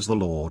sorrow as the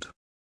Lord.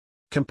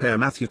 Compare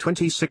Matthew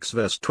 26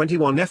 verse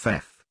 21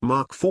 ff,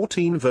 Mark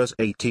 14 verse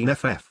 18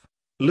 ff,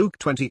 Luke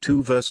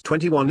 22 verse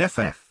 21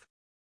 ff.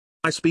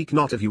 I speak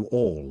not of you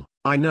all,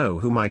 I know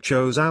whom I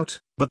chose out,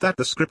 but that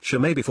the scripture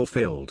may be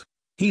fulfilled,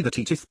 he that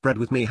eateth bread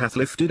with me hath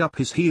lifted up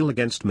his heel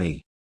against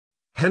me.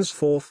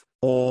 Henceforth,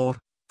 or,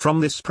 from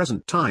this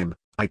present time,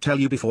 I tell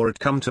you before it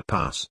come to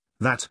pass,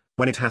 that,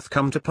 when it hath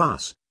come to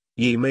pass,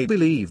 ye may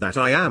believe that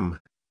I am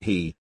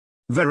he.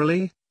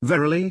 Verily,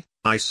 verily,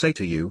 I say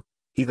to you,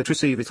 he that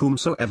receiveth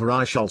whomsoever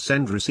I shall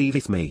send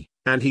receiveth me,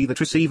 and he that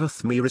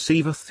receiveth me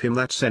receiveth him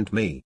that sent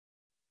me.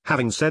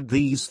 Having said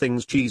these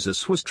things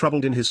Jesus was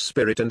troubled in his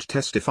spirit and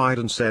testified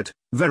and said,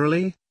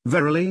 Verily,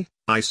 verily,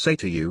 I say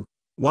to you,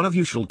 one of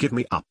you shall give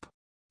me up.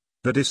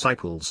 The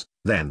disciples,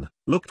 then,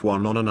 looked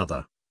one on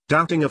another,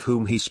 doubting of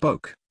whom he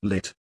spoke.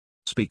 Lit.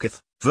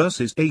 Speaketh,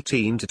 verses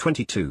 18 to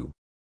 22.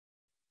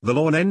 The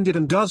Lord ended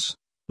and does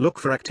look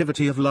for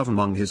activity of love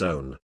among his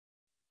own.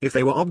 If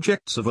they were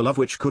objects of a love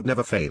which could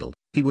never fail,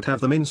 he would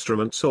have them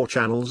instruments or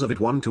channels of it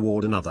one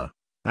toward another,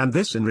 and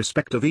this in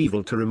respect of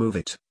evil to remove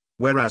it,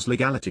 whereas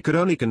legality could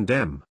only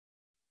condemn.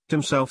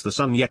 Himself the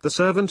Son yet the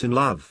servant in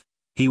love,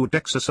 he would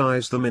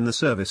exercise them in the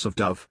service of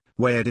dove,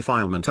 where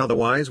defilement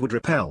otherwise would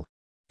repel.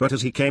 But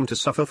as he came to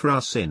suffer for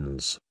our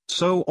sins,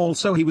 so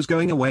also he was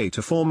going away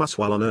to form us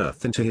while on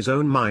earth into his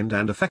own mind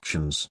and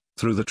affections,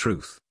 through the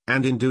truth,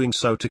 and in doing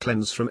so to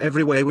cleanse from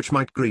every way which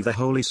might grieve the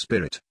Holy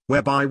Spirit,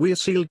 whereby we are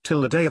sealed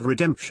till the day of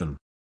redemption.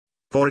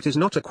 For it is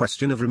not a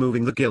question of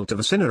removing the guilt of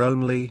a sinner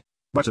only,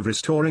 but of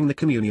restoring the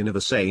communion of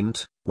a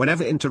saint,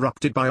 whenever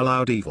interrupted by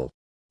allowed evil.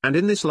 And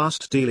in this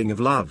last dealing of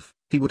love,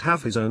 he would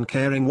have his own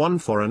caring one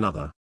for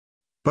another.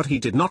 But he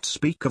did not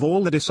speak of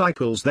all the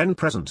disciples then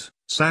present,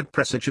 sad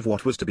presage of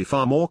what was to be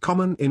far more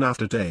common in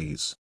after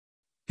days.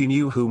 He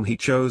knew whom he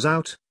chose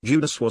out.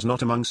 Judas was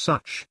not among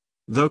such,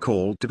 though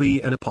called to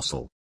be an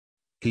apostle.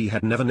 He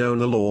had never known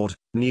the Lord,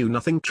 knew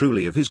nothing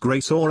truly of his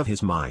grace or of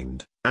his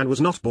mind, and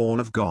was not born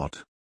of God.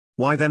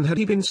 Why then had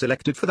he been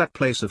selected for that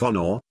place of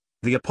honor,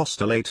 the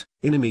apostolate,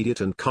 in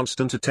immediate and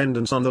constant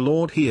attendance on the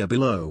Lord here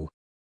below?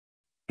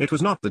 It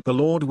was not that the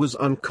Lord was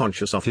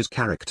unconscious of his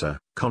character,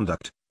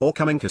 conduct, or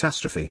coming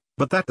catastrophe,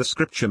 but that the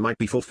scripture might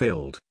be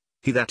fulfilled,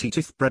 "He that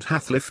eateth bread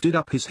hath lifted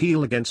up his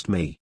heel against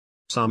me."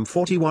 Psalm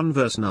 41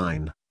 verse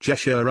 9,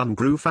 Jeshurun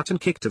grew fat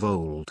and kicked of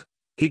old.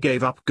 He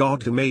gave up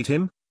God who made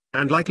him,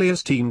 and lightly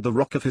esteemed the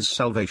rock of his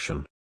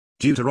salvation.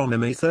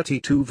 Deuteronomy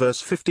 32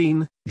 verse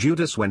 15,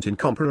 Judas went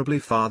incomparably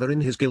farther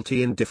in his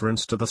guilty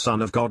indifference to the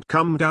Son of God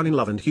come down in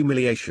love and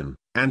humiliation,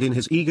 and in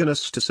his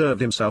eagerness to serve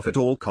himself at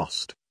all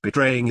cost,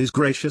 betraying his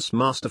gracious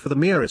master for the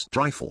merest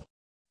trifle.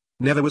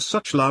 Never was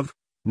such love,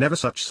 never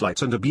such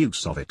slight and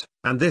abuse of it,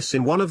 and this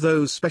in one of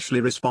those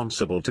specially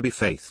responsible to be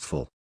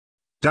faithful.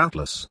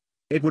 Doubtless,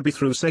 it would be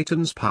through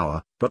Satan's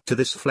power, but to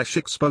this flesh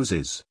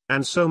exposes,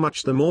 and so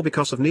much the more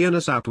because of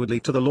nearness outwardly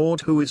to the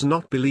Lord who is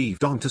not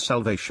believed on to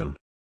salvation.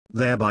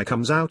 Thereby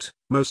comes out,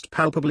 most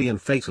palpably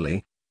and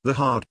fatally, the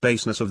hard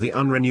baseness of the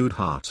unrenewed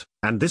heart,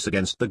 and this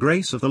against the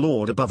grace of the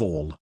Lord above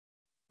all.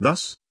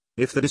 Thus,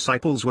 if the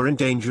disciples were in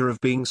danger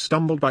of being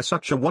stumbled by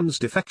such a one's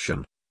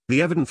defection,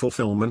 the evident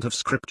fulfillment of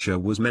Scripture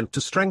was meant to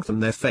strengthen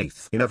their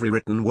faith in every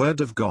written word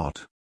of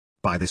God.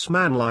 By this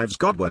man lives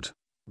Godward.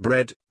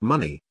 Bread,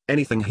 money,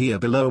 anything here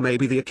below may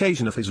be the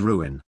occasion of his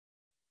ruin.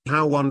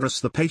 How wondrous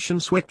the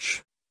patience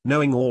which,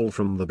 knowing all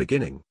from the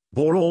beginning,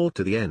 bore all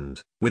to the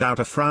end, without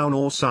a frown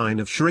or sign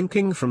of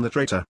shrinking from the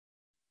traitor.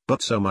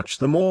 But so much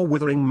the more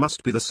withering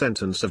must be the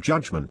sentence of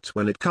judgment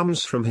when it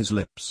comes from his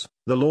lips,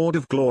 the Lord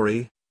of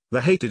glory,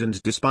 the hated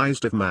and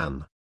despised of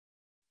man.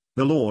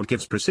 The Lord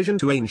gives precision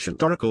to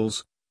ancient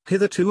oracles,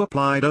 hitherto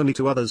applied only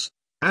to others,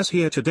 as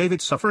here to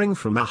David suffering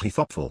from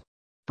Ahithophel.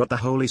 But the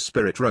Holy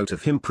Spirit wrote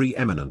of him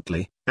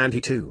preeminently, and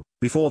he too,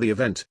 before the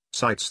event,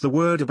 cites the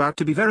word about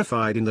to be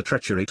verified in the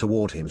treachery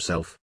toward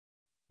himself.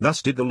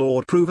 Thus did the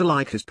Lord prove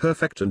alike his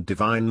perfect and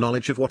divine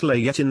knowledge of what lay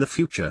yet in the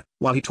future,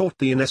 while he taught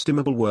the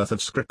inestimable worth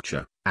of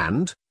Scripture,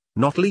 and,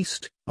 not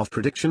least, of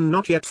prediction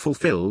not yet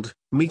fulfilled,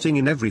 meeting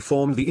in every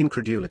form the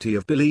incredulity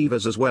of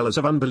believers as well as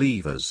of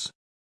unbelievers.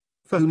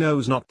 For who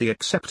knows not the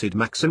accepted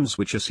maxims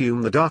which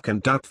assume the dark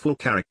and doubtful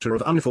character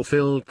of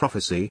unfulfilled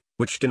prophecy,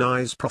 which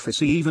denies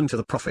prophecy even to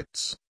the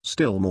prophets,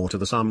 still more to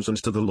the Psalms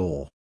and to the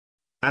law?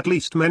 At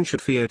least men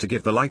should fear to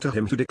give the lie to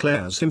him who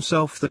declares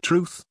himself the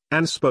truth,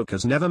 and spoke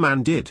as never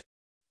man did.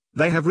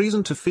 They have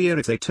reason to fear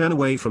if they turn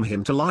away from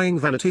him to lying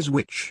vanities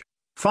which,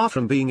 far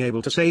from being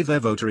able to save their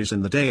votaries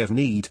in the day of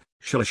need,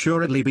 shall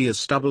assuredly be as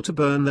stubble to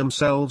burn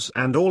themselves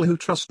and all who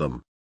trust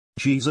them.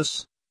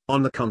 Jesus,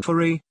 on the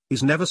contrary,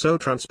 is never so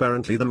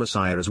transparently the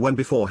Messiah as when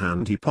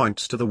beforehand he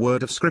points to the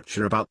word of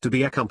Scripture about to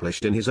be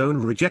accomplished in his own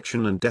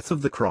rejection and death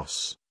of the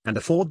cross, and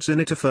affords in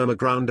it a firmer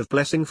ground of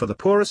blessing for the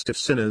poorest of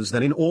sinners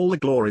than in all the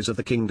glories of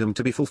the kingdom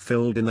to be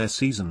fulfilled in their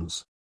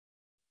seasons.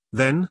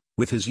 Then,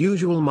 with his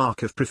usual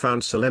mark of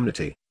profound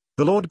solemnity,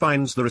 the Lord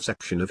binds the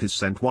reception of his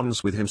sent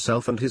ones with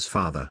himself and his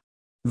Father.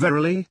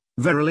 Verily,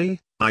 verily,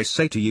 I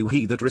say to you,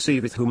 he that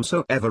receiveth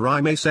whomsoever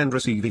I may send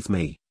receiveth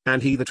me,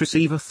 and he that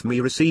receiveth me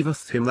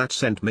receiveth him that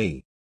sent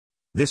me.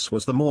 This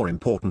was the more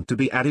important to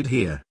be added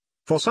here,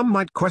 for some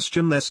might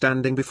question their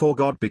standing before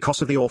God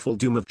because of the awful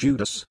doom of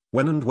Judas,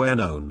 when and where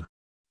known.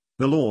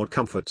 The Lord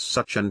comforts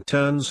such and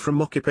turns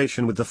from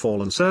occupation with the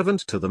fallen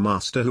servant to the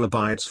master who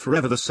abides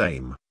forever the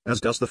same,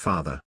 as does the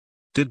Father.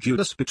 Did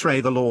Judas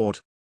betray the Lord?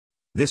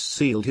 This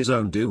sealed his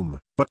own doom,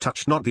 but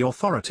touched not the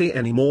authority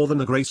any more than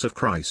the grace of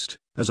Christ,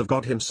 as of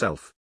God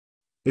himself.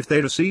 If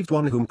they received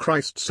one whom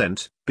Christ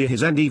sent, be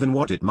his end even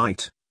what it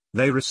might,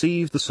 they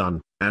received the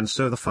Son, and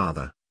so the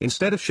Father,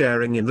 instead of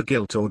sharing in the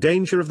guilt or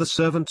danger of the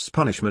servant's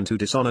punishment who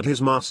dishonored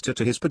his master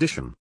to his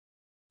perdition.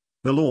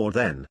 The Lord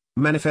then,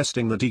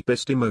 manifesting the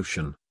deepest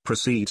emotion,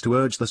 proceeds to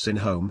urge the sin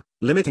home,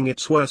 limiting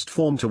its worst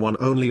form to one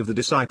only of the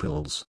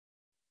disciples.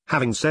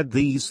 Having said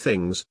these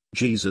things,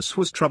 Jesus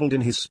was troubled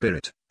in his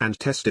spirit, and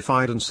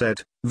testified and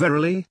said,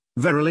 Verily,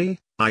 verily,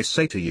 I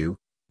say to you,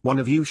 one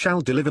of you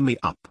shall deliver me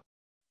up.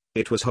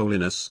 It was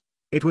holiness,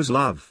 it was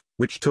love,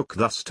 which took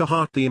thus to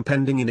heart the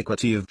impending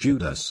iniquity of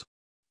Judas.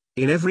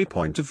 In every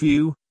point of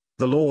view,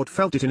 the Lord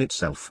felt it in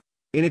itself,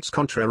 in its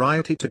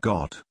contrariety to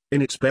God,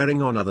 in its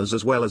bearing on others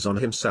as well as on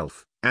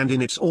himself, and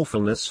in its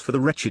awfulness for the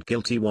wretched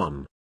guilty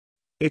one.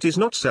 It is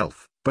not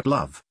self, but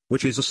love,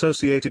 which is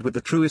associated with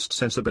the truest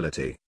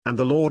sensibility, and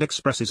the Lord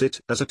expresses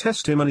it as a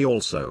testimony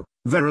also,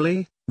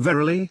 "Verily,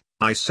 verily,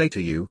 I say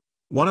to you,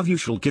 one of you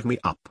shall give me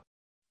up."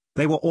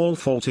 They were all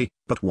faulty,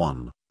 but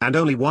one, and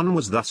only one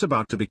was thus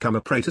about to become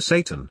a prey to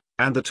Satan,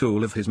 and the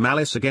tool of his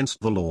malice against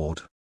the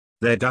Lord.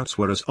 Their doubts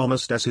were as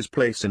honest as his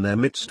place in their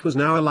midst was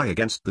now a lie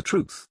against the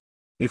truth.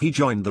 If he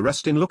joined the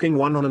rest in looking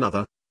one on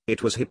another,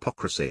 it was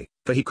hypocrisy,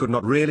 for he could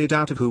not really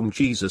doubt of whom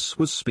Jesus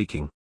was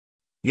speaking.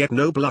 Yet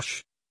no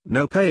blush,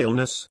 no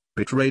paleness,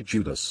 betrayed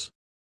Judas.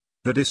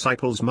 The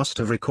disciples must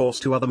have recourse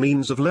to other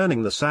means of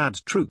learning the sad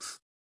truth.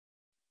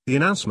 The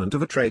announcement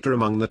of a traitor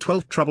among the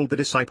 12 troubled the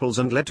disciples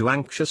and led to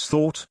anxious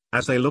thought,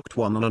 as they looked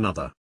one on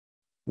another.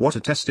 What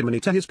a testimony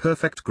to his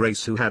perfect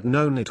grace who had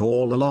known it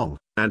all along,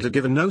 and had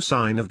given no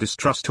sign of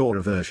distrust or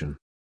aversion.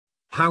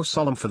 How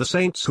solemn for the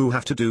saints who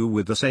have to do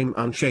with the same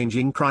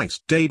unchanging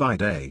Christ day by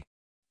day.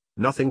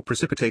 Nothing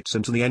precipitates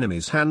into the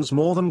enemy's hands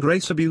more than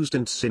grace abused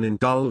and sin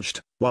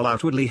indulged, while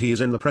outwardly he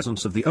is in the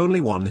presence of the only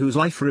one whose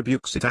life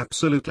rebukes it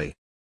absolutely.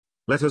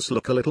 Let us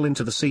look a little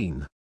into the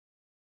scene.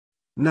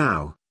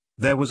 Now,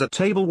 there was at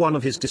table one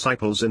of his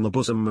disciples in the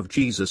bosom of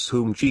Jesus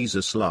whom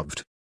Jesus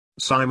loved.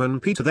 Simon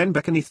Peter then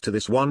beckoneth to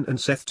this one and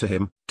saith to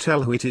him,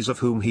 Tell who it is of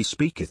whom he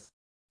speaketh.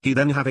 He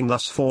then having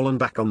thus fallen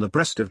back on the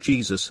breast of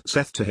Jesus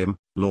saith to him,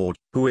 Lord,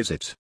 who is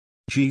it?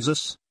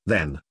 Jesus,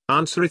 then,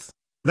 answereth,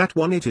 That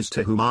one it is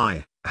to whom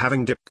I,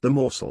 having dipped the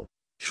morsel,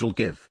 shall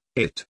give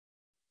it.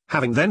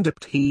 Having then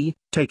dipped he,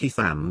 taketh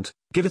and,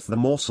 giveth the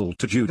morsel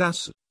to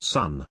Judas,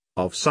 son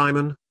of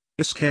Simon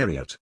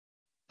Iscariot.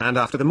 And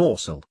after the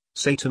morsel,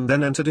 Satan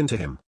then entered into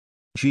him.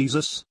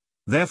 Jesus,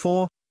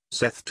 therefore,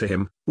 saith to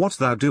him, What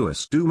thou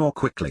doest do more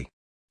quickly.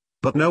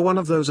 But no one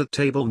of those at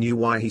table knew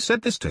why he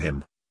said this to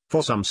him.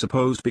 For some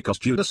supposed because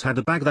Judas had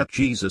a bag that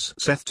Jesus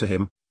saith to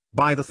him,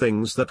 Buy the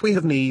things that we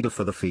have need of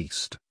for the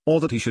feast, or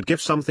that he should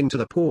give something to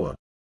the poor.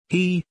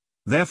 He,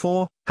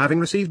 therefore, having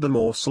received the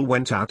morsel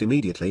went out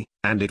immediately,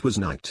 and it was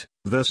night.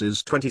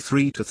 Verses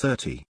 23 to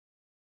 30.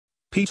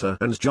 Peter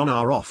and John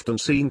are often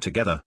seen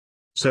together.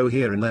 So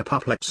here in their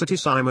perplexity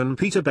Simon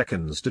Peter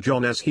beckons to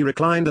John as he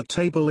reclined at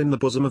table in the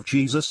bosom of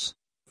Jesus.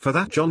 For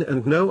that John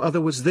and no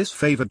other was this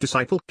favored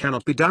disciple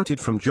cannot be doubted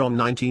from John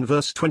 19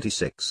 verse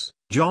 26,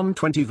 John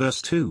 20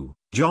 verse 2,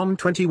 John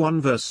 21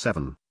 verse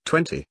 7,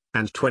 20,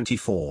 and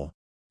 24.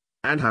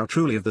 And how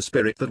truly of the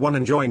Spirit that one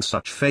enjoying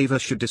such favor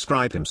should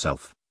describe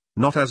himself,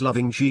 not as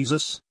loving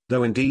Jesus,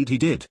 though indeed he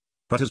did,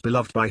 but as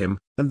beloved by him,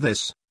 and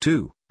this,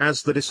 too,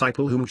 as the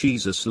disciple whom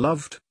Jesus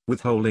loved,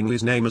 withholding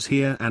his name as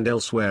here and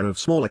elsewhere of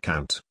small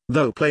account,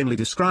 though plainly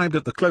described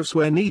at the close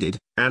where needed,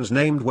 and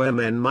named where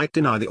men might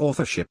deny the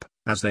authorship,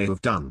 as they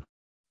have done.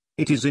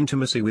 It is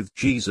intimacy with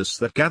Jesus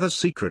that gathers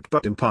secret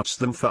but imparts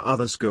them for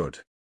others' good.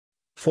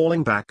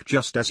 Falling back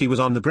just as he was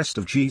on the breast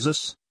of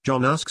Jesus,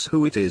 John asks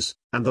who it is,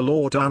 and the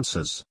Lord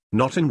answers,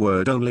 not in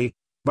word only,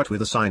 but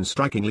with a sign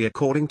strikingly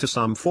according to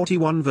Psalm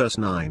 41 verse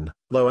 9,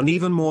 though an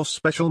even more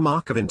special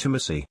mark of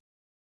intimacy.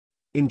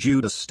 In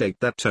Judas' state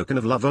that token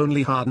of love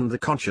only hardened the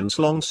conscience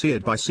long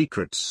seared by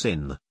secret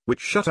sin, which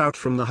shut out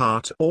from the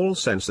heart all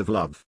sense of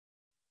love.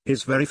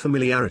 His very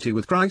familiarity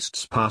with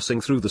Christ's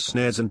passing through the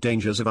snares and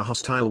dangers of a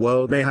hostile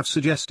world may have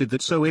suggested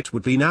that so it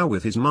would be now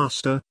with his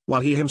Master,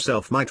 while he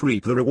himself might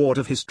reap the reward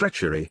of his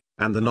treachery,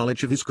 and the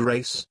knowledge of his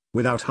grace,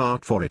 without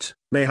heart for it,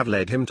 may have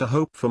led him to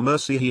hope for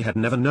mercy he had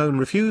never known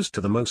refused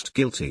to the most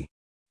guilty.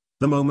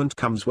 The moment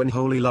comes when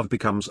holy love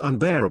becomes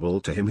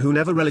unbearable to him who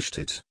never relished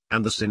it,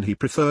 and the sin he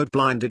preferred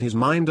blinded his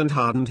mind and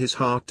hardened his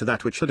heart to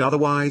that which had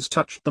otherwise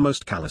touched the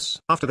most callous.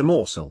 After the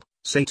morsel,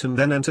 Satan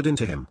then entered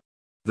into him.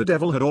 The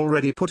devil had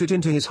already put it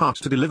into his heart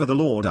to deliver the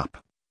Lord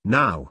up.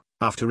 Now,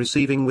 after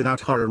receiving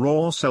without horror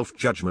or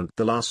self-judgment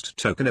the last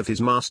token of his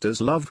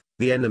Master's love,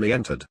 the enemy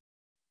entered.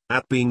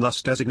 At being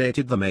thus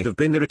designated there may have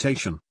been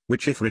irritation,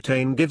 which if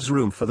retained gives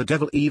room for the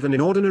devil even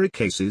in ordinary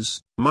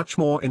cases, much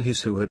more in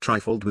his who had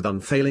trifled with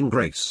unfailing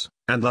grace,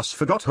 and thus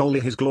forgot wholly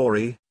his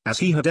glory, as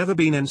he had ever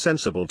been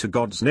insensible to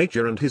God's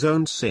nature and his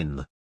own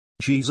sin.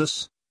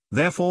 Jesus,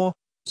 therefore,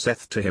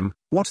 saith to him,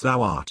 What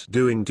thou art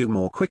doing do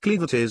more quickly,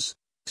 that is,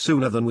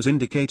 sooner than was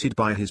indicated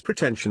by his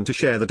pretension to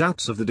share the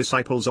doubts of the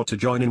disciples or to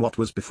join in what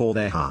was before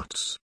their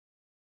hearts.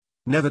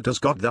 Never does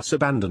God thus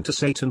abandon to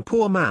Satan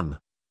poor man,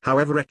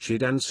 however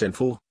wretched and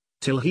sinful,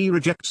 till he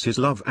rejects his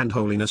love and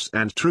holiness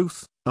and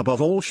truth,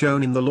 above all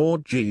shown in the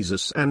Lord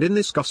Jesus and in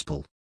this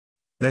gospel.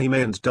 There he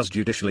may and does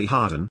judicially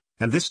harden,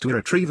 and this to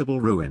irretrievable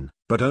ruin,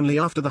 but only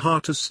after the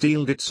heart has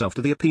steeled itself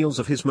to the appeals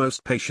of his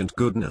most patient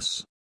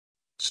goodness.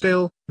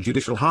 Still,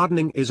 judicial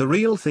hardening is a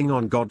real thing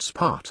on God's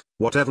part,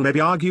 whatever may be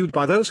argued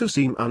by those who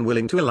seem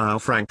unwilling to allow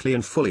frankly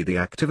and fully the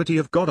activity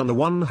of God on the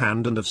one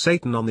hand and of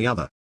Satan on the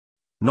other.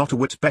 Not a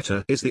whit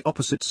better is the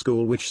opposite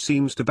school which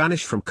seems to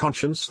banish from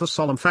conscience the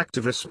solemn fact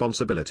of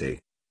responsibility,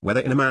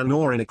 whether in a man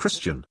or in a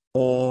Christian,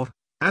 or,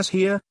 as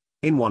here,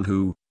 in one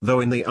who,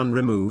 though in the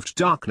unremoved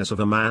darkness of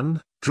a man,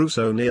 drew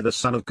so near the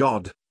Son of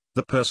God,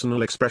 the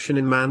personal expression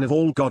in man of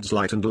all God's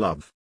light and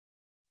love.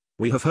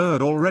 We have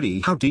heard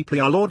already how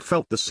deeply our Lord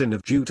felt the sin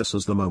of Judas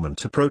as the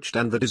moment approached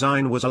and the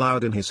design was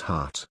allowed in his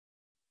heart.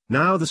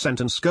 Now the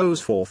sentence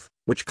goes forth,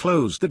 which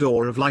closed the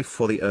door of life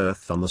for the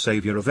earth on the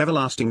Saviour of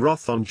everlasting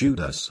wrath on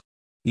Judas.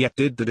 Yet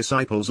did the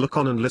disciples look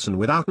on and listen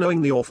without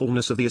knowing the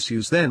awfulness of the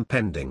issues then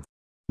pending.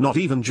 Not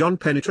even John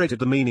penetrated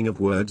the meaning of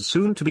words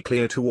soon to be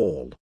clear to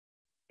all.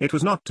 It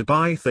was not to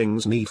buy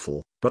things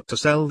needful, but to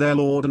sell their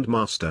Lord and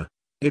Master.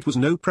 It was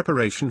no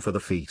preparation for the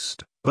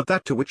feast, but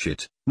that to which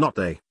it, not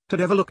they, had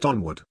ever looked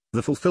onward,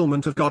 the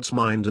fulfillment of God's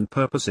mind and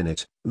purpose in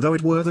it, though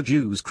it were the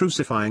Jews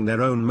crucifying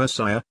their own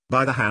Messiah,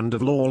 by the hand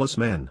of lawless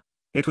men.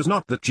 It was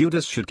not that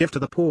Judas should give to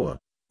the poor,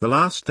 the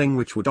last thing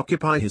which would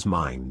occupy his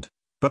mind,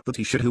 but that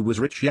he should who was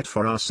rich yet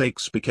for our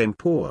sakes became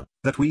poor,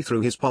 that we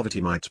through his poverty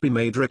might be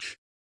made rich.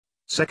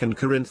 2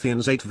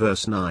 Corinthians 8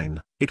 verse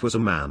 9, it was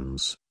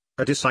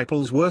a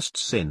disciple's worst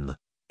sin.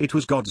 It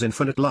was God's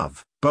infinite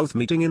love, both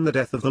meeting in the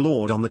death of the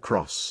Lord on the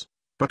cross.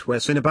 But where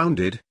sin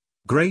abounded,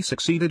 grace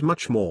exceeded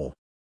much more.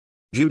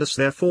 Judas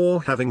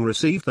therefore having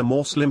received the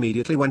morsel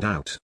immediately went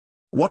out.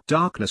 What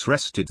darkness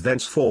rested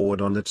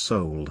thenceforward on that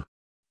soul?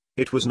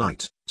 It was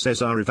night,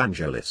 says our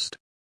evangelist.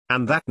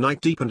 And that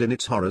night deepened in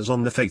its horrors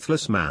on the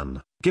faithless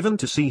man, given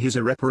to see his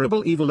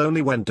irreparable evil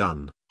only when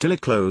done, till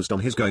it closed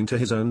on his going to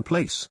his own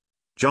place.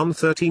 John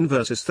 13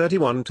 verses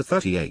 31 to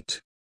 38.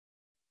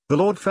 The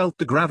Lord felt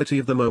the gravity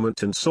of the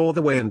moment and saw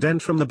the way and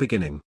end from the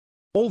beginning.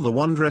 All the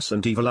wondrous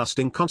and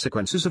everlasting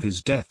consequences of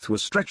his death were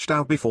stretched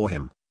out before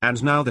him,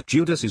 and now that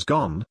Judas is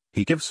gone,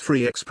 he gives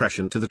free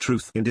expression to the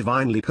truth in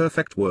divinely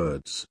perfect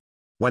words.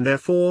 When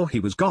therefore he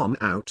was gone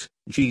out,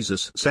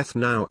 Jesus saith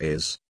now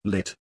is,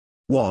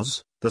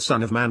 was, the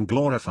Son of Man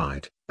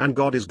glorified, and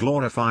God is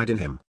glorified in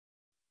him.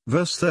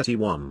 Verse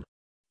 31.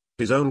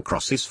 His own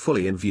cross is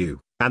fully in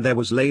view, and there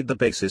was laid the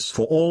basis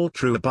for all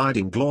true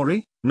abiding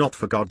glory, not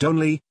for God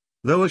only,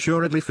 though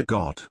assuredly for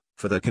God,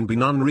 for there can be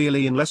none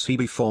really unless he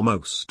be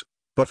foremost,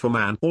 but for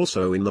man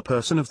also in the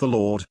person of the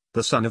Lord,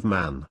 the Son of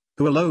Man,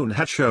 who alone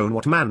had shown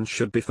what man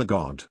should be for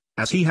God,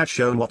 as he had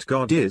shown what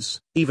God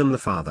is, even the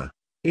Father,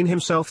 in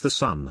himself the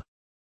Son.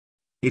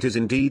 It is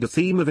indeed a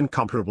theme of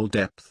incomparable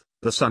depth,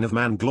 the Son of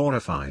Man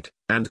glorified,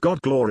 and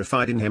God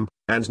glorified in him,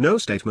 and no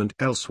statement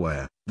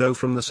elsewhere, though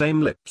from the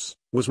same lips,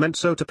 was meant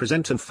so to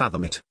present and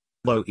fathom it,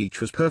 though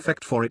each was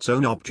perfect for its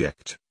own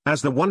object,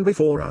 as the one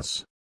before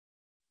us.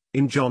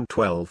 In John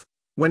 12,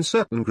 when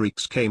certain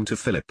Greeks came to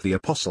Philip the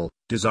apostle,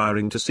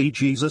 desiring to see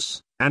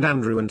Jesus, and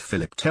Andrew and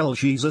Philip tell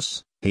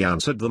Jesus, he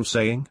answered them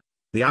saying,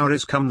 The hour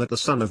is come that the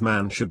Son of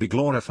Man should be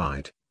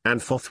glorified,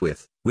 and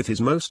forthwith, with his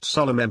most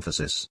solemn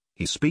emphasis,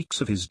 he speaks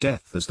of his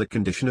death as the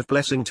condition of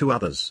blessing to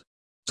others.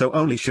 So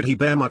only should he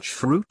bear much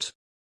fruit?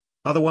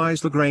 Otherwise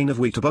the grain of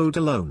wheat abode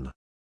alone.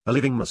 A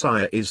living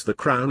Messiah is the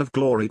crown of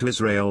glory to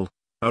Israel,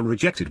 a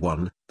rejected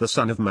one, the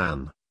Son of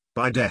Man,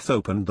 by death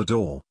opened the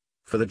door,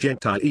 for the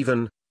Gentile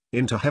even,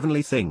 into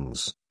heavenly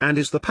things, and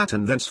is the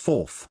pattern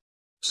thenceforth.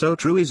 So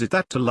true is it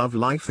that to love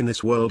life in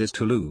this world is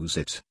to lose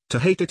it, to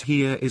hate it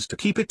here is to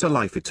keep it to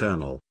life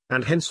eternal,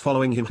 and hence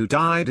following him who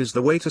died is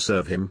the way to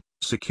serve him,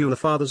 secure the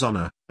Father's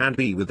honor, and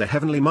be with the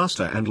heavenly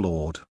Master and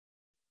Lord.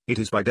 It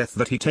is by death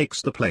that he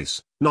takes the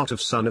place, not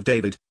of Son of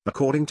David,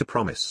 according to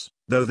promise,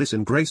 though this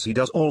in grace he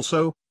does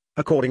also,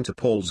 according to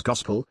Paul's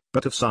gospel,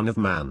 but of Son of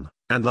Man,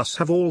 and thus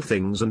have all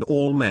things and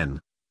all men,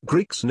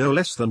 Greeks no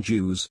less than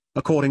Jews,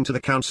 according to the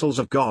counsels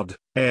of God,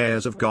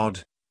 heirs of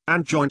God,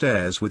 and joint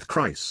heirs with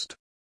Christ.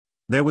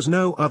 There was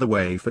no other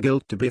way for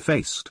guilt to be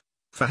effaced,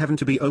 for heaven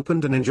to be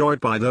opened and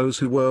enjoyed by those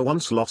who were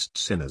once lost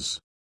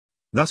sinners.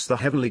 Thus the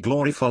heavenly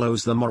glory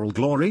follows the moral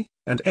glory,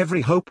 and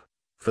every hope,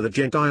 for the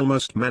Gentile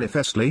most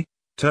manifestly,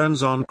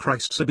 turns on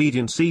Christ's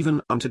obedience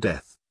even unto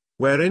death,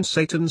 wherein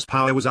Satan's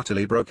power was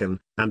utterly broken,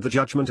 and the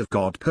judgment of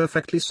God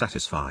perfectly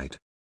satisfied.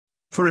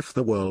 For if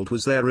the world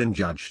was therein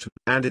judged,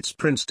 and its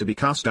prince to be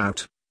cast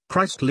out,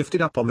 Christ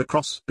lifted up on the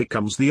cross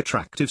becomes the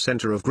attractive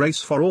center of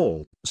grace for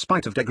all,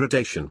 spite of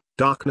degradation,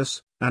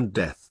 darkness, and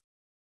death.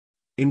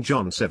 In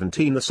John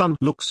 17 the Son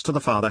looks to the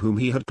Father whom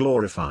he had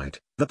glorified,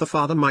 that the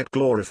Father might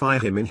glorify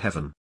him in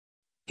heaven.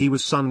 He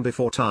was Son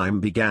before time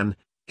began,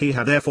 he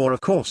had therefore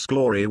of course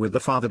glory with the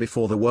Father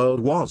before the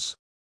world was.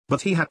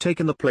 But he had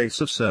taken the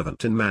place of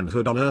servant in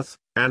manhood on earth,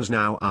 and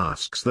now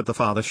asks that the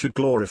Father should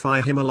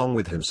glorify him along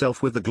with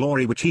himself with the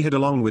glory which he had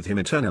along with him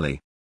eternally.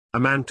 A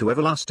man to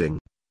everlasting,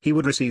 he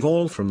would receive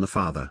all from the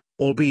Father,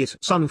 albeit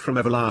Son from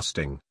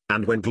everlasting,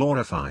 and when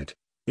glorified,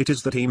 it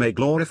is that he may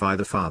glorify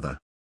the Father.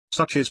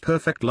 Such is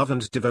perfect love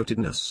and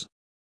devotedness.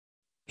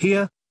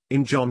 Here,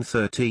 in John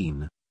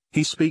 13,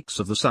 he speaks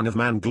of the Son of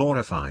Man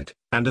glorified,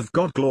 and of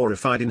God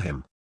glorified in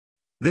him.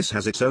 This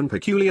has its own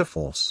peculiar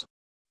force.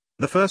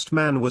 The first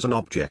man was an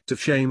object of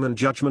shame and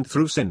judgment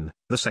through sin,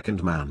 the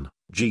second man,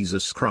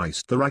 Jesus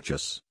Christ the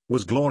righteous,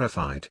 was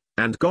glorified,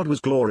 and God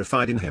was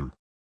glorified in him.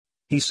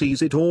 He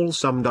sees it all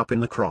summed up in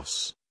the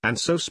cross, and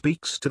so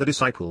speaks to the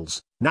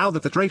disciples, now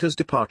that the traitor's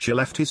departure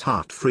left his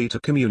heart free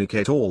to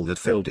communicate all that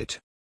filled it.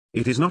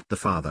 It is not the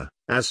Father,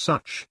 as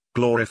such,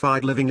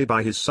 glorified livingly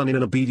by his Son in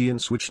an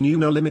obedience which knew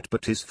no limit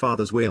but his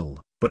Father's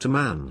will, but a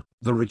man,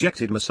 the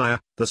rejected Messiah,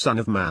 the Son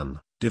of Man,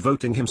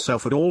 devoting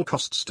himself at all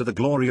costs to the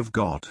glory of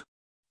God.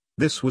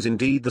 This was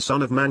indeed the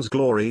Son of Man's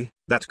glory,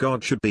 that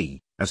God should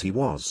be, as he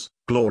was,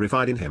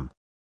 glorified in him.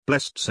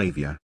 Blessed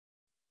Saviour!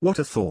 What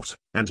a thought,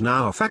 and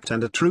now a fact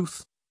and a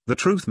truth, the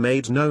truth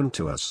made known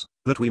to us,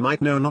 that we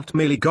might know not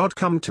merely God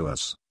come to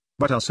us,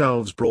 but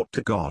ourselves brought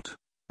to God,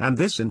 and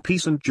this in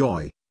peace and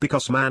joy,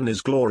 because man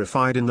is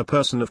glorified in the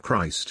person of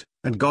Christ,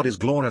 and God is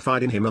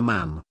glorified in him a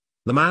man,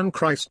 the man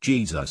Christ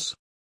Jesus.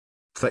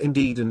 For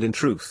indeed and in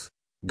truth,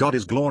 God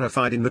is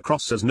glorified in the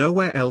cross as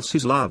nowhere else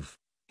his love,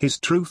 his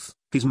truth,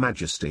 his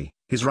majesty,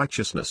 his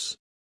righteousness.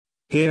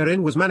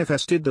 Herein was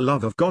manifested the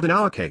love of God in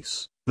our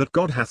case, that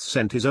God hath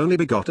sent his only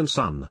begotten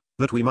Son,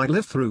 that we might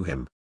live through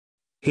him.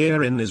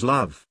 Herein is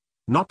love,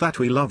 not that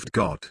we loved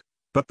God,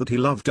 but that he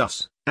loved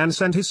us, and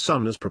sent his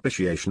Son as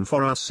propitiation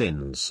for our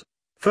sins.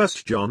 1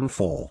 John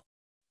 4.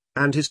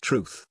 And his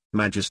truth,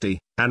 majesty,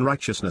 and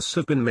righteousness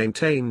have been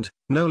maintained,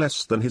 no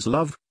less than his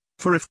love.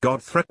 For if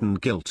God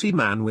threatened guilty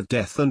man with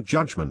death and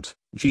judgment,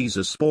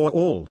 Jesus bore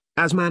all,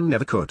 as man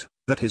never could,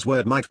 that his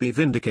word might be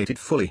vindicated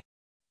fully.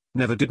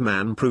 Never did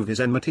man prove his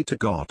enmity to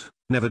God,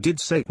 never did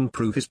Satan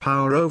prove his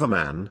power over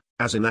man,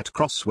 as in that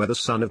cross where the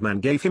Son of Man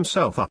gave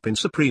himself up in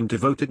supreme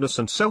devotedness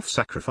and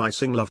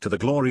self-sacrificing love to the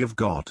glory of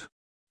God.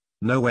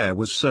 Nowhere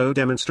was so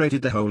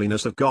demonstrated the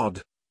holiness of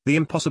God, the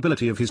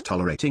impossibility of his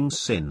tolerating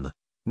sin.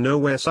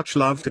 Nowhere such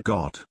love to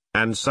God,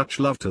 and such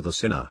love to the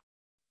sinner.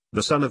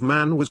 The Son of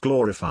Man was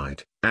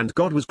glorified, and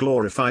God was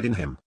glorified in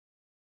him.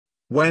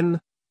 When,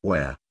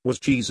 where, was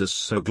Jesus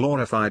so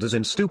glorified as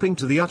in stooping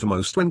to the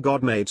uttermost when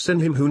God made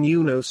sin him who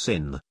knew no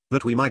sin,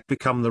 that we might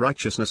become the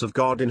righteousness of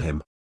God in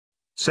him?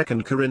 2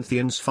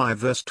 Corinthians 5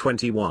 verse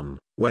 21,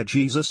 where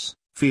Jesus,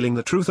 feeling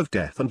the truth of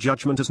death and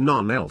judgment as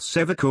none else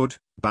ever could,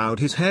 bowed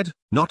his head,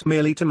 not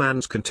merely to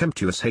man's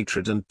contemptuous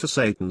hatred and to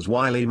Satan's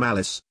wily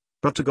malice,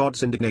 but to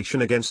God's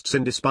indignation against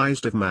sin,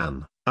 despised of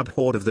man,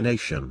 abhorred of the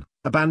nation,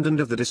 abandoned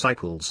of the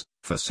disciples,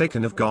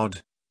 forsaken of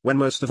God, when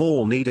most of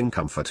all needing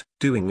comfort,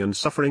 doing and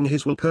suffering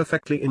his will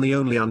perfectly in the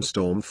only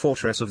unstormed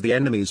fortress of the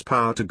enemy's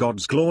power, to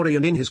God's glory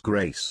and in his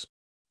grace.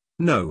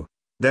 No,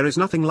 there is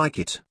nothing like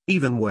it,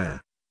 even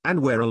where,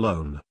 and where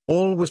alone,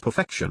 all was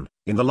perfection,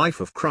 in the life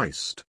of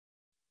Christ.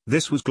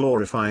 This was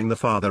glorifying the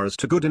Father as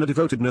to good in a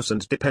devotedness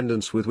and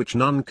dependence with which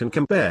none can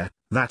compare,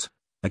 that,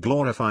 a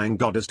glorifying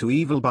God as to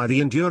evil by the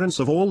endurance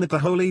of all that the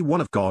Holy One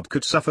of God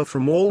could suffer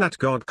from all that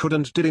God could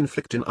and did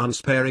inflict in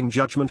unsparing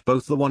judgment,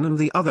 both the one and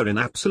the other in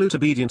absolute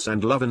obedience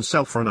and love and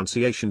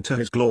self-renunciation to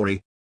his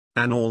glory.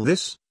 And all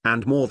this,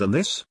 and more than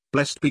this,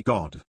 blessed be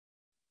God.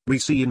 We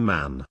see in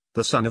man,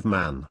 the Son of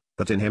Man,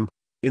 that in him,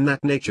 in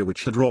that nature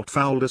which had wrought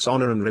foul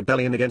dishonor and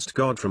rebellion against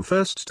God from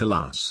first to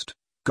last,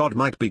 God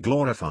might be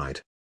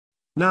glorified.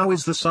 Now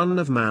is the Son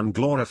of Man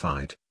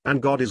glorified,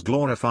 and God is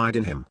glorified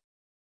in him.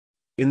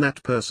 In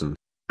that person,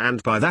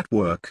 and by that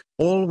work,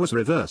 all was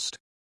reversed.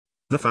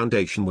 The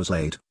foundation was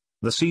laid,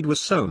 the seed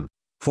was sown,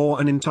 for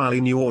an entirely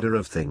new order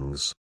of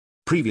things.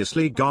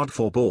 Previously God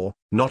forbore,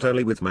 not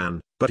only with man,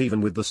 but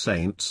even with the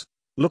saints,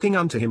 looking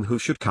unto him who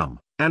should come,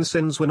 and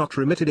sins were not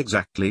remitted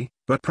exactly,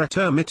 but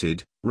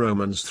pretermitted,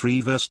 Romans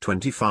 3 verse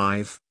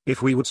 25,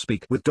 if we would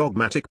speak with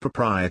dogmatic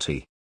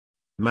propriety.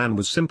 Man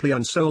was simply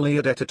and solely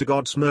a debtor to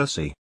God's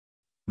mercy.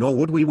 Nor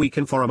would we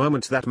weaken for a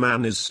moment that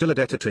man is still a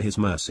debtor to his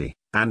mercy,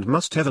 and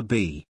must ever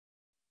be.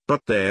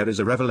 But there is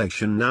a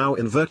revelation now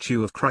in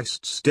virtue of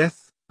Christ's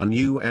death, a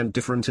new and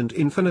different and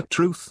infinite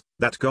truth,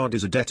 that God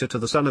is a debtor to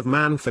the Son of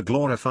Man for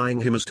glorifying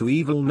him as to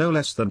evil no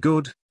less than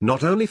good,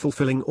 not only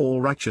fulfilling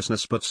all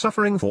righteousness but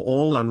suffering for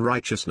all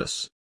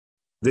unrighteousness.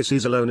 This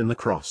is alone in the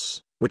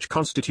cross, which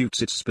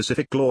constitutes its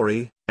specific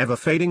glory, ever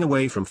fading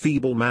away from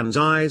feeble man's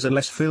eyes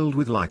unless filled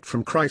with light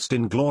from Christ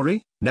in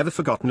glory, never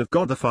forgotten of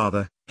God the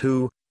Father,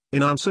 who,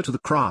 in answer to the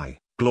cry,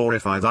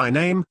 "Glorify thy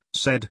name,"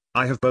 said,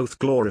 "I have both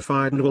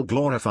glorified and will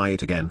glorify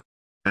it again."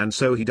 And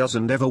so he does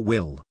and ever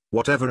will,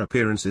 whatever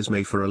appearances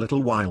may for a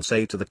little while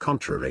say to the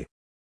contrary.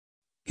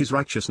 His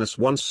righteousness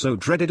once so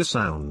dreaded a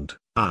sound,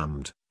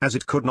 armed, as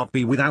it could not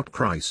be without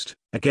Christ,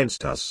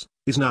 against us,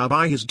 is now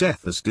by his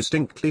death as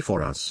distinctly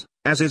for us,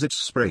 as is its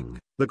spring,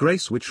 the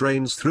grace which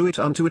reigns through it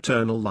unto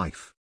eternal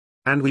life.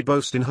 And we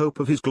boast in hope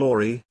of his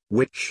glory,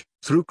 which,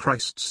 through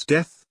Christ's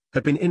death,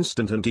 had been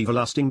instant and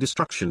everlasting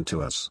destruction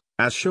to us,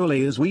 as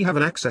surely as we have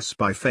an access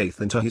by faith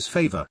into his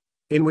favor,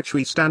 in which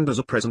we stand as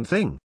a present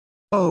thing.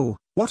 Oh,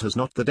 what has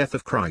not the death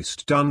of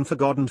Christ done for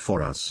God and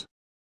for us?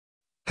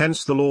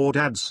 Hence the Lord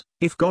adds,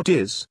 if God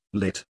is,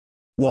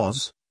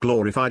 was,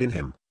 glorified in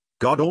him,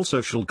 God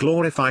also shall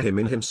glorify him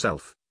in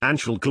himself, and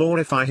shall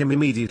glorify him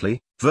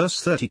immediately.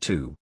 Verse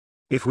 32.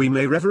 If we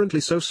may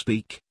reverently so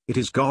speak, it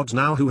is God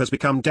now who has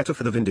become debtor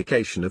for the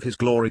vindication of his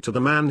glory to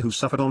the man who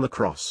suffered on the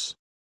cross.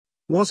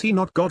 Was he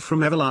not God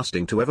from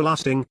everlasting to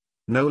everlasting,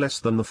 no less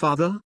than the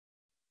Father?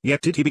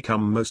 Yet did he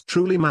become most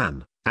truly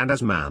man, and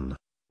as man,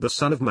 the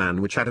Son of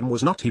Man which Adam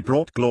was not, he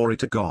brought glory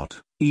to God,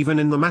 even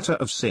in the matter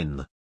of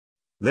sin.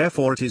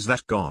 Therefore it is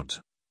that God,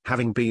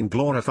 having been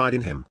glorified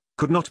in him,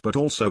 could not but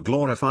also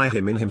glorify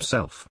him in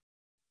himself.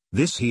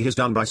 This he has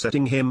done by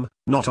setting him,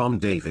 not on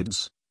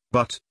David's,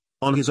 but,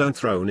 on his own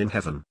throne in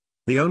heaven,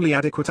 the only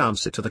adequate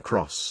answer to the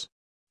cross.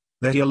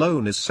 There he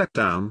alone is set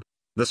down,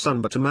 the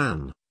Son but a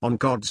man, on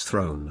God's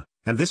throne,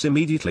 and this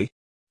immediately?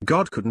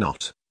 God could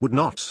not, would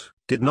not,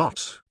 did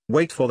not,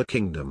 wait for the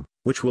kingdom,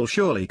 which will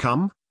surely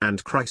come,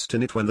 and Christ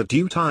in it when the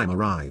due time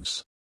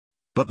arrives.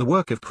 But the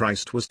work of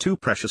Christ was too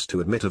precious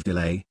to admit of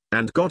delay,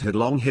 and God had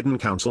long hidden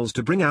counsels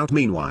to bring out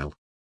meanwhile.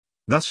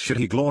 Thus should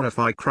he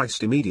glorify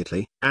Christ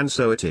immediately, and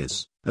so it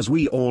is, as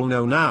we all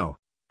know now,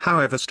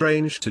 however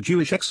strange to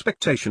Jewish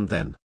expectation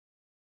then.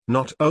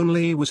 Not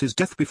only was his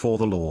death before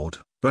the Lord,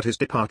 but his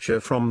departure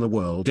from the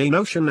world a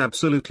notion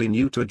absolutely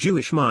new to a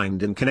Jewish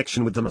mind in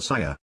connection with the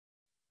Messiah.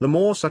 The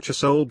more such a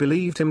soul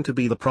believed him to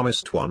be the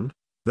promised one,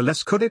 the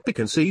less could it be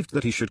conceived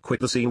that he should quit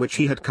the scene which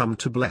he had come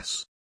to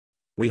bless.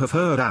 We have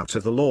heard out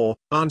of the law,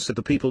 answered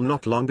the people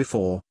not long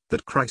before,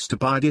 that Christ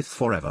abideth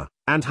forever,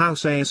 and how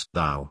sayest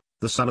thou,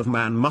 the Son of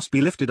Man must be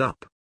lifted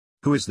up?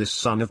 Who is this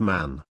Son of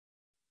Man?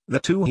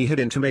 That too he had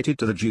intimated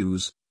to the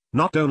Jews,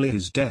 not only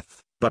his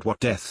death, but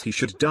what death he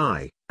should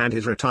die, and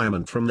his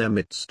retirement from their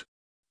midst.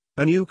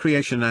 A new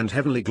creation and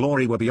heavenly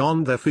glory were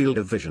beyond their field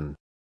of vision.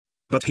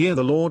 But here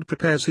the Lord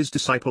prepares his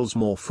disciples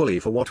more fully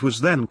for what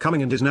was then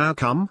coming and is now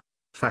come,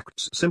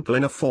 facts simple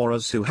enough for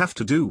us who have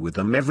to do with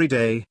them every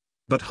day,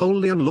 but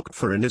wholly unlooked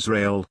for in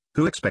Israel,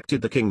 who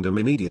expected the kingdom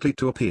immediately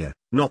to appear,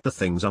 not the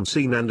things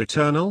unseen and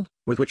eternal,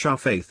 with which our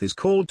faith is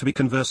called to be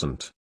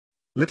conversant.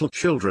 Little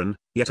children,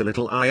 yet a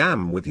little I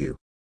am with you.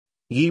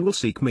 Ye will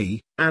seek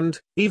me, and,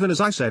 even as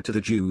I said to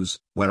the Jews,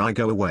 where I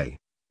go away,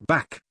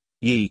 back,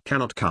 ye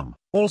cannot come,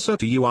 also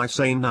to you I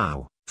say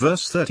now.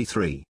 Verse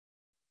 33.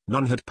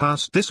 None had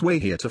passed this way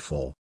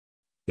heretofore.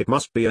 It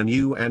must be a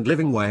new and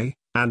living way,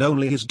 and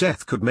only his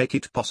death could make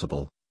it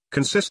possible,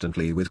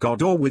 consistently with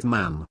God or with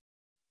man.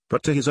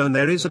 But to his own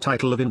there is a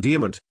title of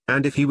endearment,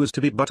 and if he was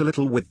to be but a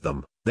little with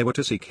them, they were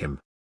to seek him.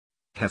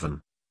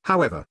 Heaven,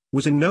 however,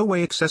 was in no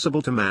way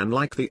accessible to man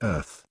like the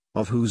earth,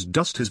 of whose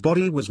dust his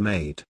body was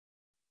made.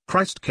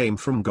 Christ came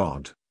from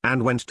God,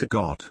 and went to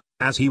God,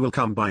 as he will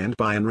come by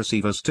and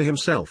receive us to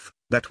himself,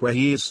 that where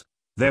he is,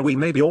 there we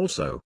may be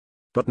also.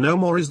 But no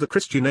more is the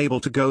Christian able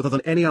to go there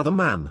than any other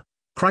man.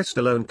 Christ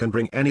alone can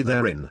bring any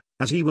therein,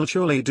 as he will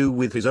surely do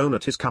with his own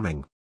at his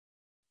coming.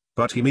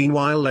 But he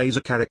meanwhile lays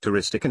a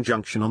characteristic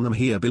injunction on them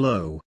here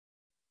below.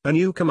 A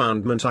new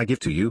commandment I give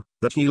to you,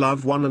 that ye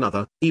love one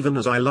another, even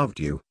as I loved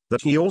you,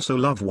 that ye also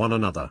love one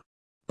another.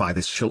 By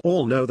this shall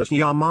all know that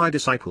ye are my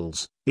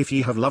disciples, if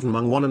ye have love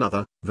among one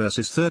another.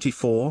 Verses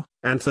 34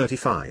 and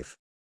 35.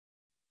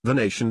 The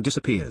nation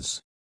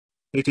disappears.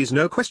 It is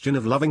no question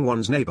of loving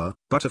one's neighbor,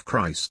 but of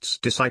Christ's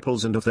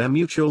disciples and of their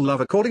mutual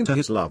love according to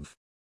his love.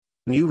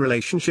 New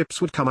relationships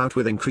would come out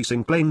with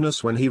increasing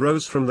plainness when he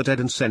rose from the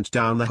dead and sent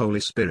down the Holy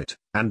Spirit,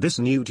 and this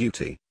new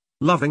duty,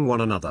 loving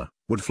one another,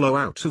 would flow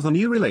out of the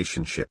new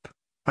relationship.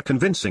 A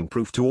convincing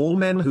proof to all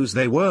men whose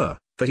they were,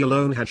 for he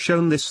alone had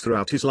shown this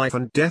throughout his life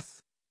and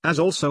death, as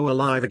also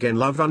alive again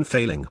love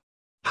unfailing.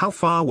 How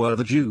far were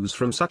the Jews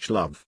from such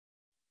love?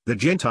 The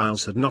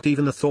Gentiles had not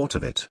even a thought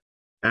of it.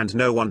 And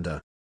no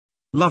wonder.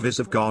 Love is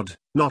of God,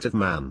 not of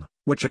man,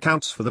 which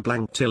accounts for the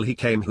blank till he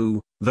came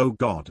who, though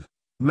God,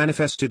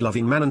 manifested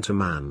loving man unto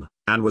man,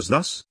 and was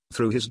thus,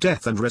 through his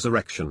death and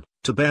resurrection,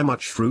 to bear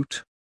much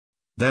fruit.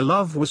 Their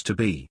love was to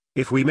be,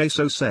 if we may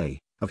so say,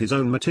 of his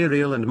own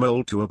material and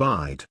mould to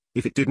abide,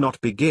 if it did not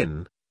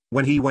begin,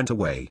 when he went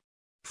away.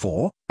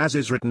 For, as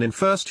is written in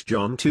 1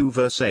 John 2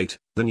 verse 8,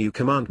 the new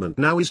commandment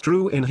now is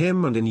true in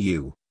him and in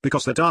you,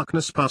 because the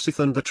darkness passeth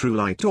and the true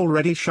light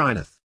already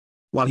shineth.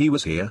 While he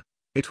was here,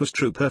 it was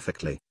true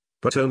perfectly,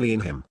 but only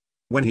in him.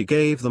 When he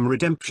gave them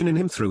redemption in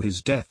him through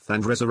his death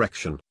and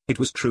resurrection, it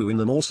was true in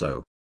them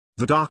also.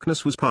 The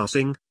darkness was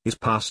passing, is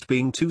past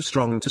being too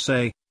strong to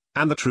say,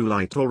 and the true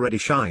light already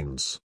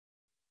shines.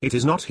 It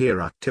is not here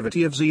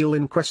activity of zeal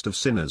in quest of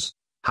sinners,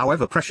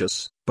 however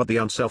precious, but the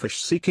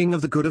unselfish seeking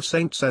of the good of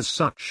saints as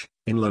such,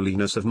 in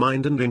lowliness of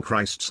mind and in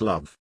Christ's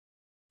love.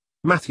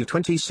 Matthew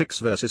 26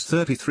 verses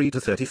 33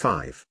 to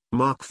 35,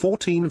 Mark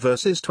 14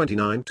 verses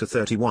 29 to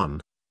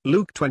 31,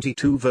 Luke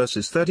 22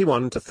 verses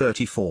 31 to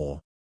 34.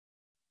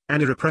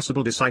 An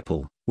irrepressible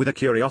disciple, with a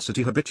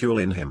curiosity habitual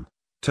in him,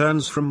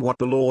 turns from what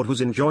the Lord was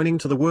enjoining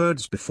to the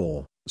words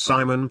before.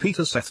 Simon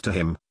Peter saith to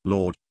him,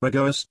 Lord, where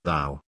goest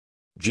thou?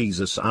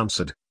 Jesus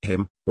answered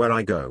him, Where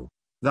I go,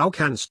 thou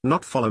canst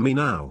not follow me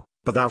now,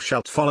 but thou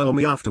shalt follow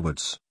me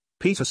afterwards.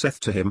 Peter saith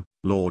to him,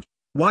 Lord,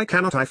 why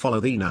cannot I follow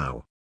thee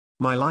now?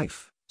 My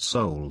life,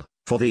 soul,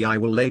 for thee I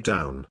will lay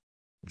down.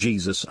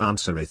 Jesus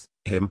answereth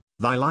him,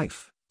 Thy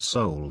life,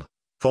 soul,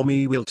 for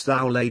me wilt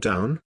thou lay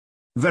down?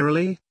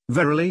 Verily,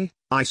 verily,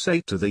 I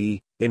say to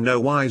thee, in no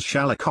wise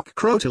shall a cock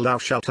crow till thou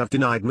shalt have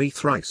denied me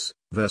thrice.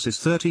 Verses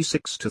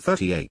 36 to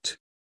 38.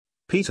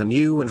 Peter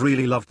knew and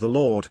really loved the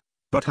Lord,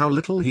 but how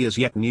little he as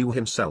yet knew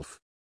himself.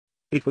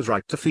 It was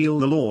right to feel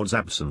the Lord's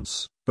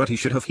absence, but he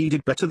should have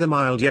heeded better the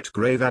mild yet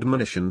grave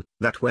admonition,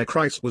 that where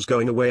Christ was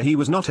going away he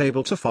was not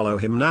able to follow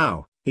him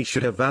now. He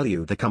should have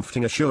valued the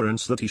comforting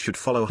assurance that he should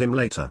follow him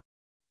later.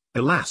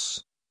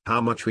 Alas!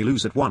 How much we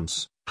lose at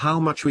once, how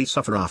much we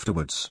suffer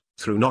afterwards,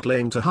 through not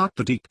laying to heart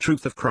the deep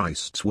truth of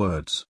Christ's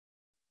words.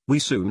 We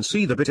soon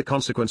see the bitter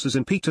consequences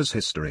in Peter's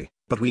history,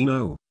 But we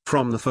know,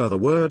 from the further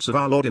words of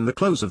our Lord in the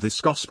close of this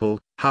gospel,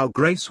 how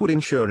grace would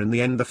ensure in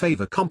the end the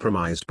favor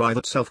compromised by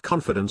that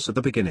self-confidence at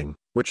the beginning,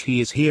 which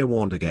he is here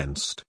warned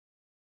against.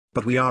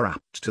 But we are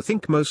apt to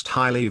think most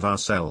highly of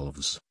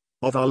ourselves,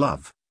 of our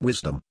love,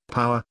 wisdom,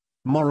 power,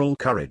 moral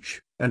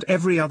courage, and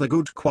every other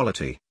good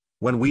quality,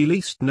 when we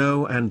least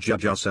know and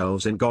judge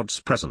ourselves in God's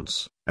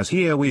presence, as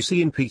here we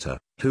see in Peter,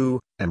 who,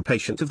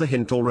 impatient of the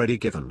hint already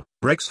given,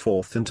 breaks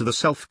forth into the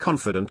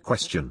self-confident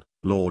question,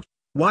 Lord,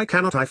 why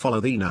cannot I follow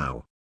thee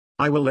now?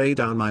 I will lay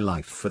down my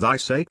life for thy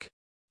sake.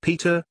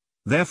 Peter,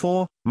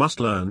 therefore,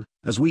 must learn,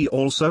 as we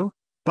also,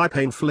 by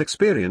painful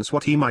experience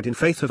what he might in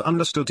faith have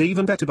understood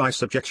even better by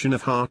subjection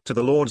of heart to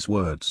the Lord's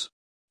words.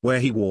 Where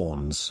he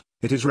warns,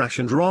 it is rash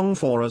and wrong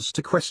for us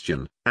to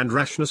question, and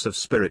rashness of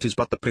spirit is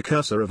but the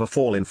precursor of a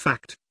fall in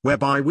fact,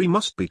 whereby we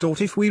must be taught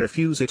if we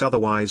refuse it,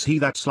 otherwise he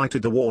that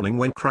slighted the warning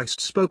when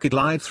Christ spoke it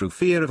lied through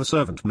fear of a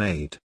servant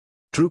maid.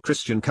 True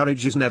Christian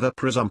courage is never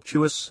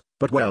presumptuous,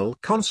 but well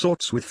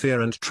consorts with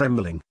fear and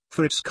trembling,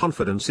 for its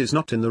confidence is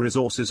not in the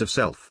resources of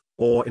self,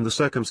 or in the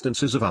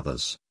circumstances of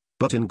others,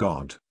 but in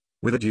God,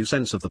 with a due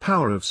sense of the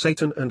power of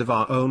Satan and of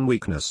our own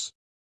weakness.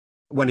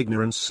 When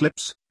ignorance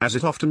slips, as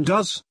it often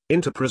does,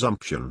 into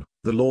presumption,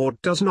 the Lord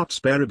does not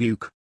spare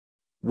rebuke.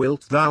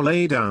 Wilt thou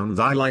lay down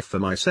thy life for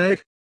my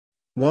sake?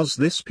 Was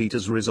this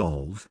Peter's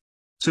resolve?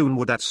 Soon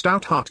would that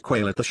stout heart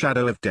quail at the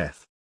shadow of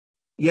death.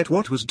 Yet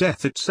what was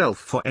death itself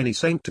for any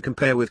saint to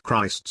compare with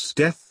Christ's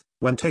death,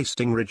 when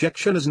tasting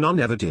rejection as none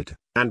ever did,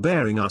 and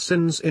bearing our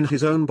sins in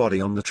his own body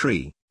on the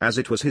tree, as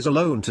it was his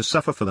alone to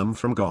suffer for them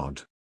from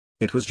God?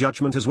 It was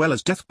judgment as well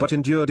as death, but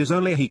endured as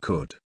only he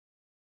could.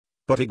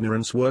 But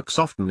ignorance works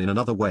often in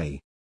another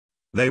way.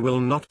 They will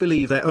not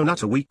believe their own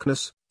utter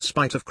weakness,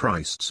 spite of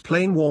Christ's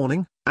plain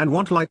warning, and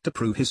want light to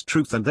prove his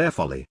truth and their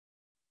folly.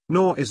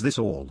 Nor is this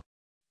all.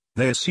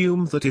 They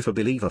assume that if a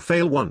believer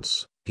fail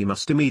once, he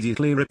must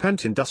immediately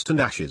repent in dust and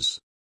ashes.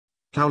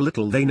 How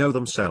little they know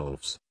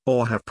themselves,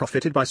 or have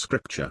profited by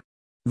Scripture.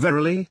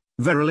 Verily,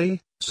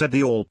 verily, said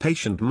the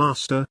all-patient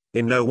Master,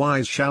 in no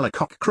wise shall a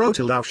cock crow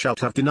till thou shalt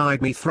have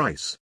denied me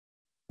thrice.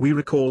 We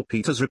recall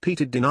Peter's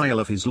repeated denial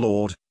of his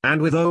Lord,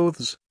 and with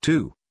oaths,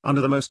 too, under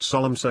the most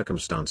solemn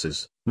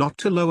circumstances, not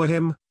to lower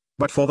him,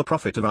 but for the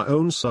profit of our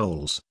own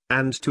souls,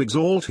 and to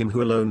exalt him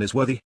who alone is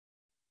worthy.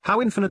 How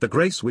infinite the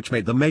grace which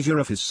made the measure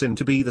of his sin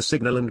to be the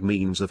signal and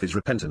means of his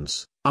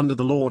repentance, under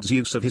the Lord's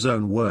use of his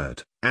own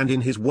word, and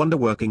in his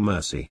wonder-working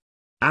mercy.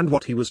 And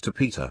what he was to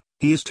Peter,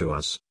 he is to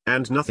us,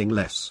 and nothing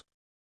less.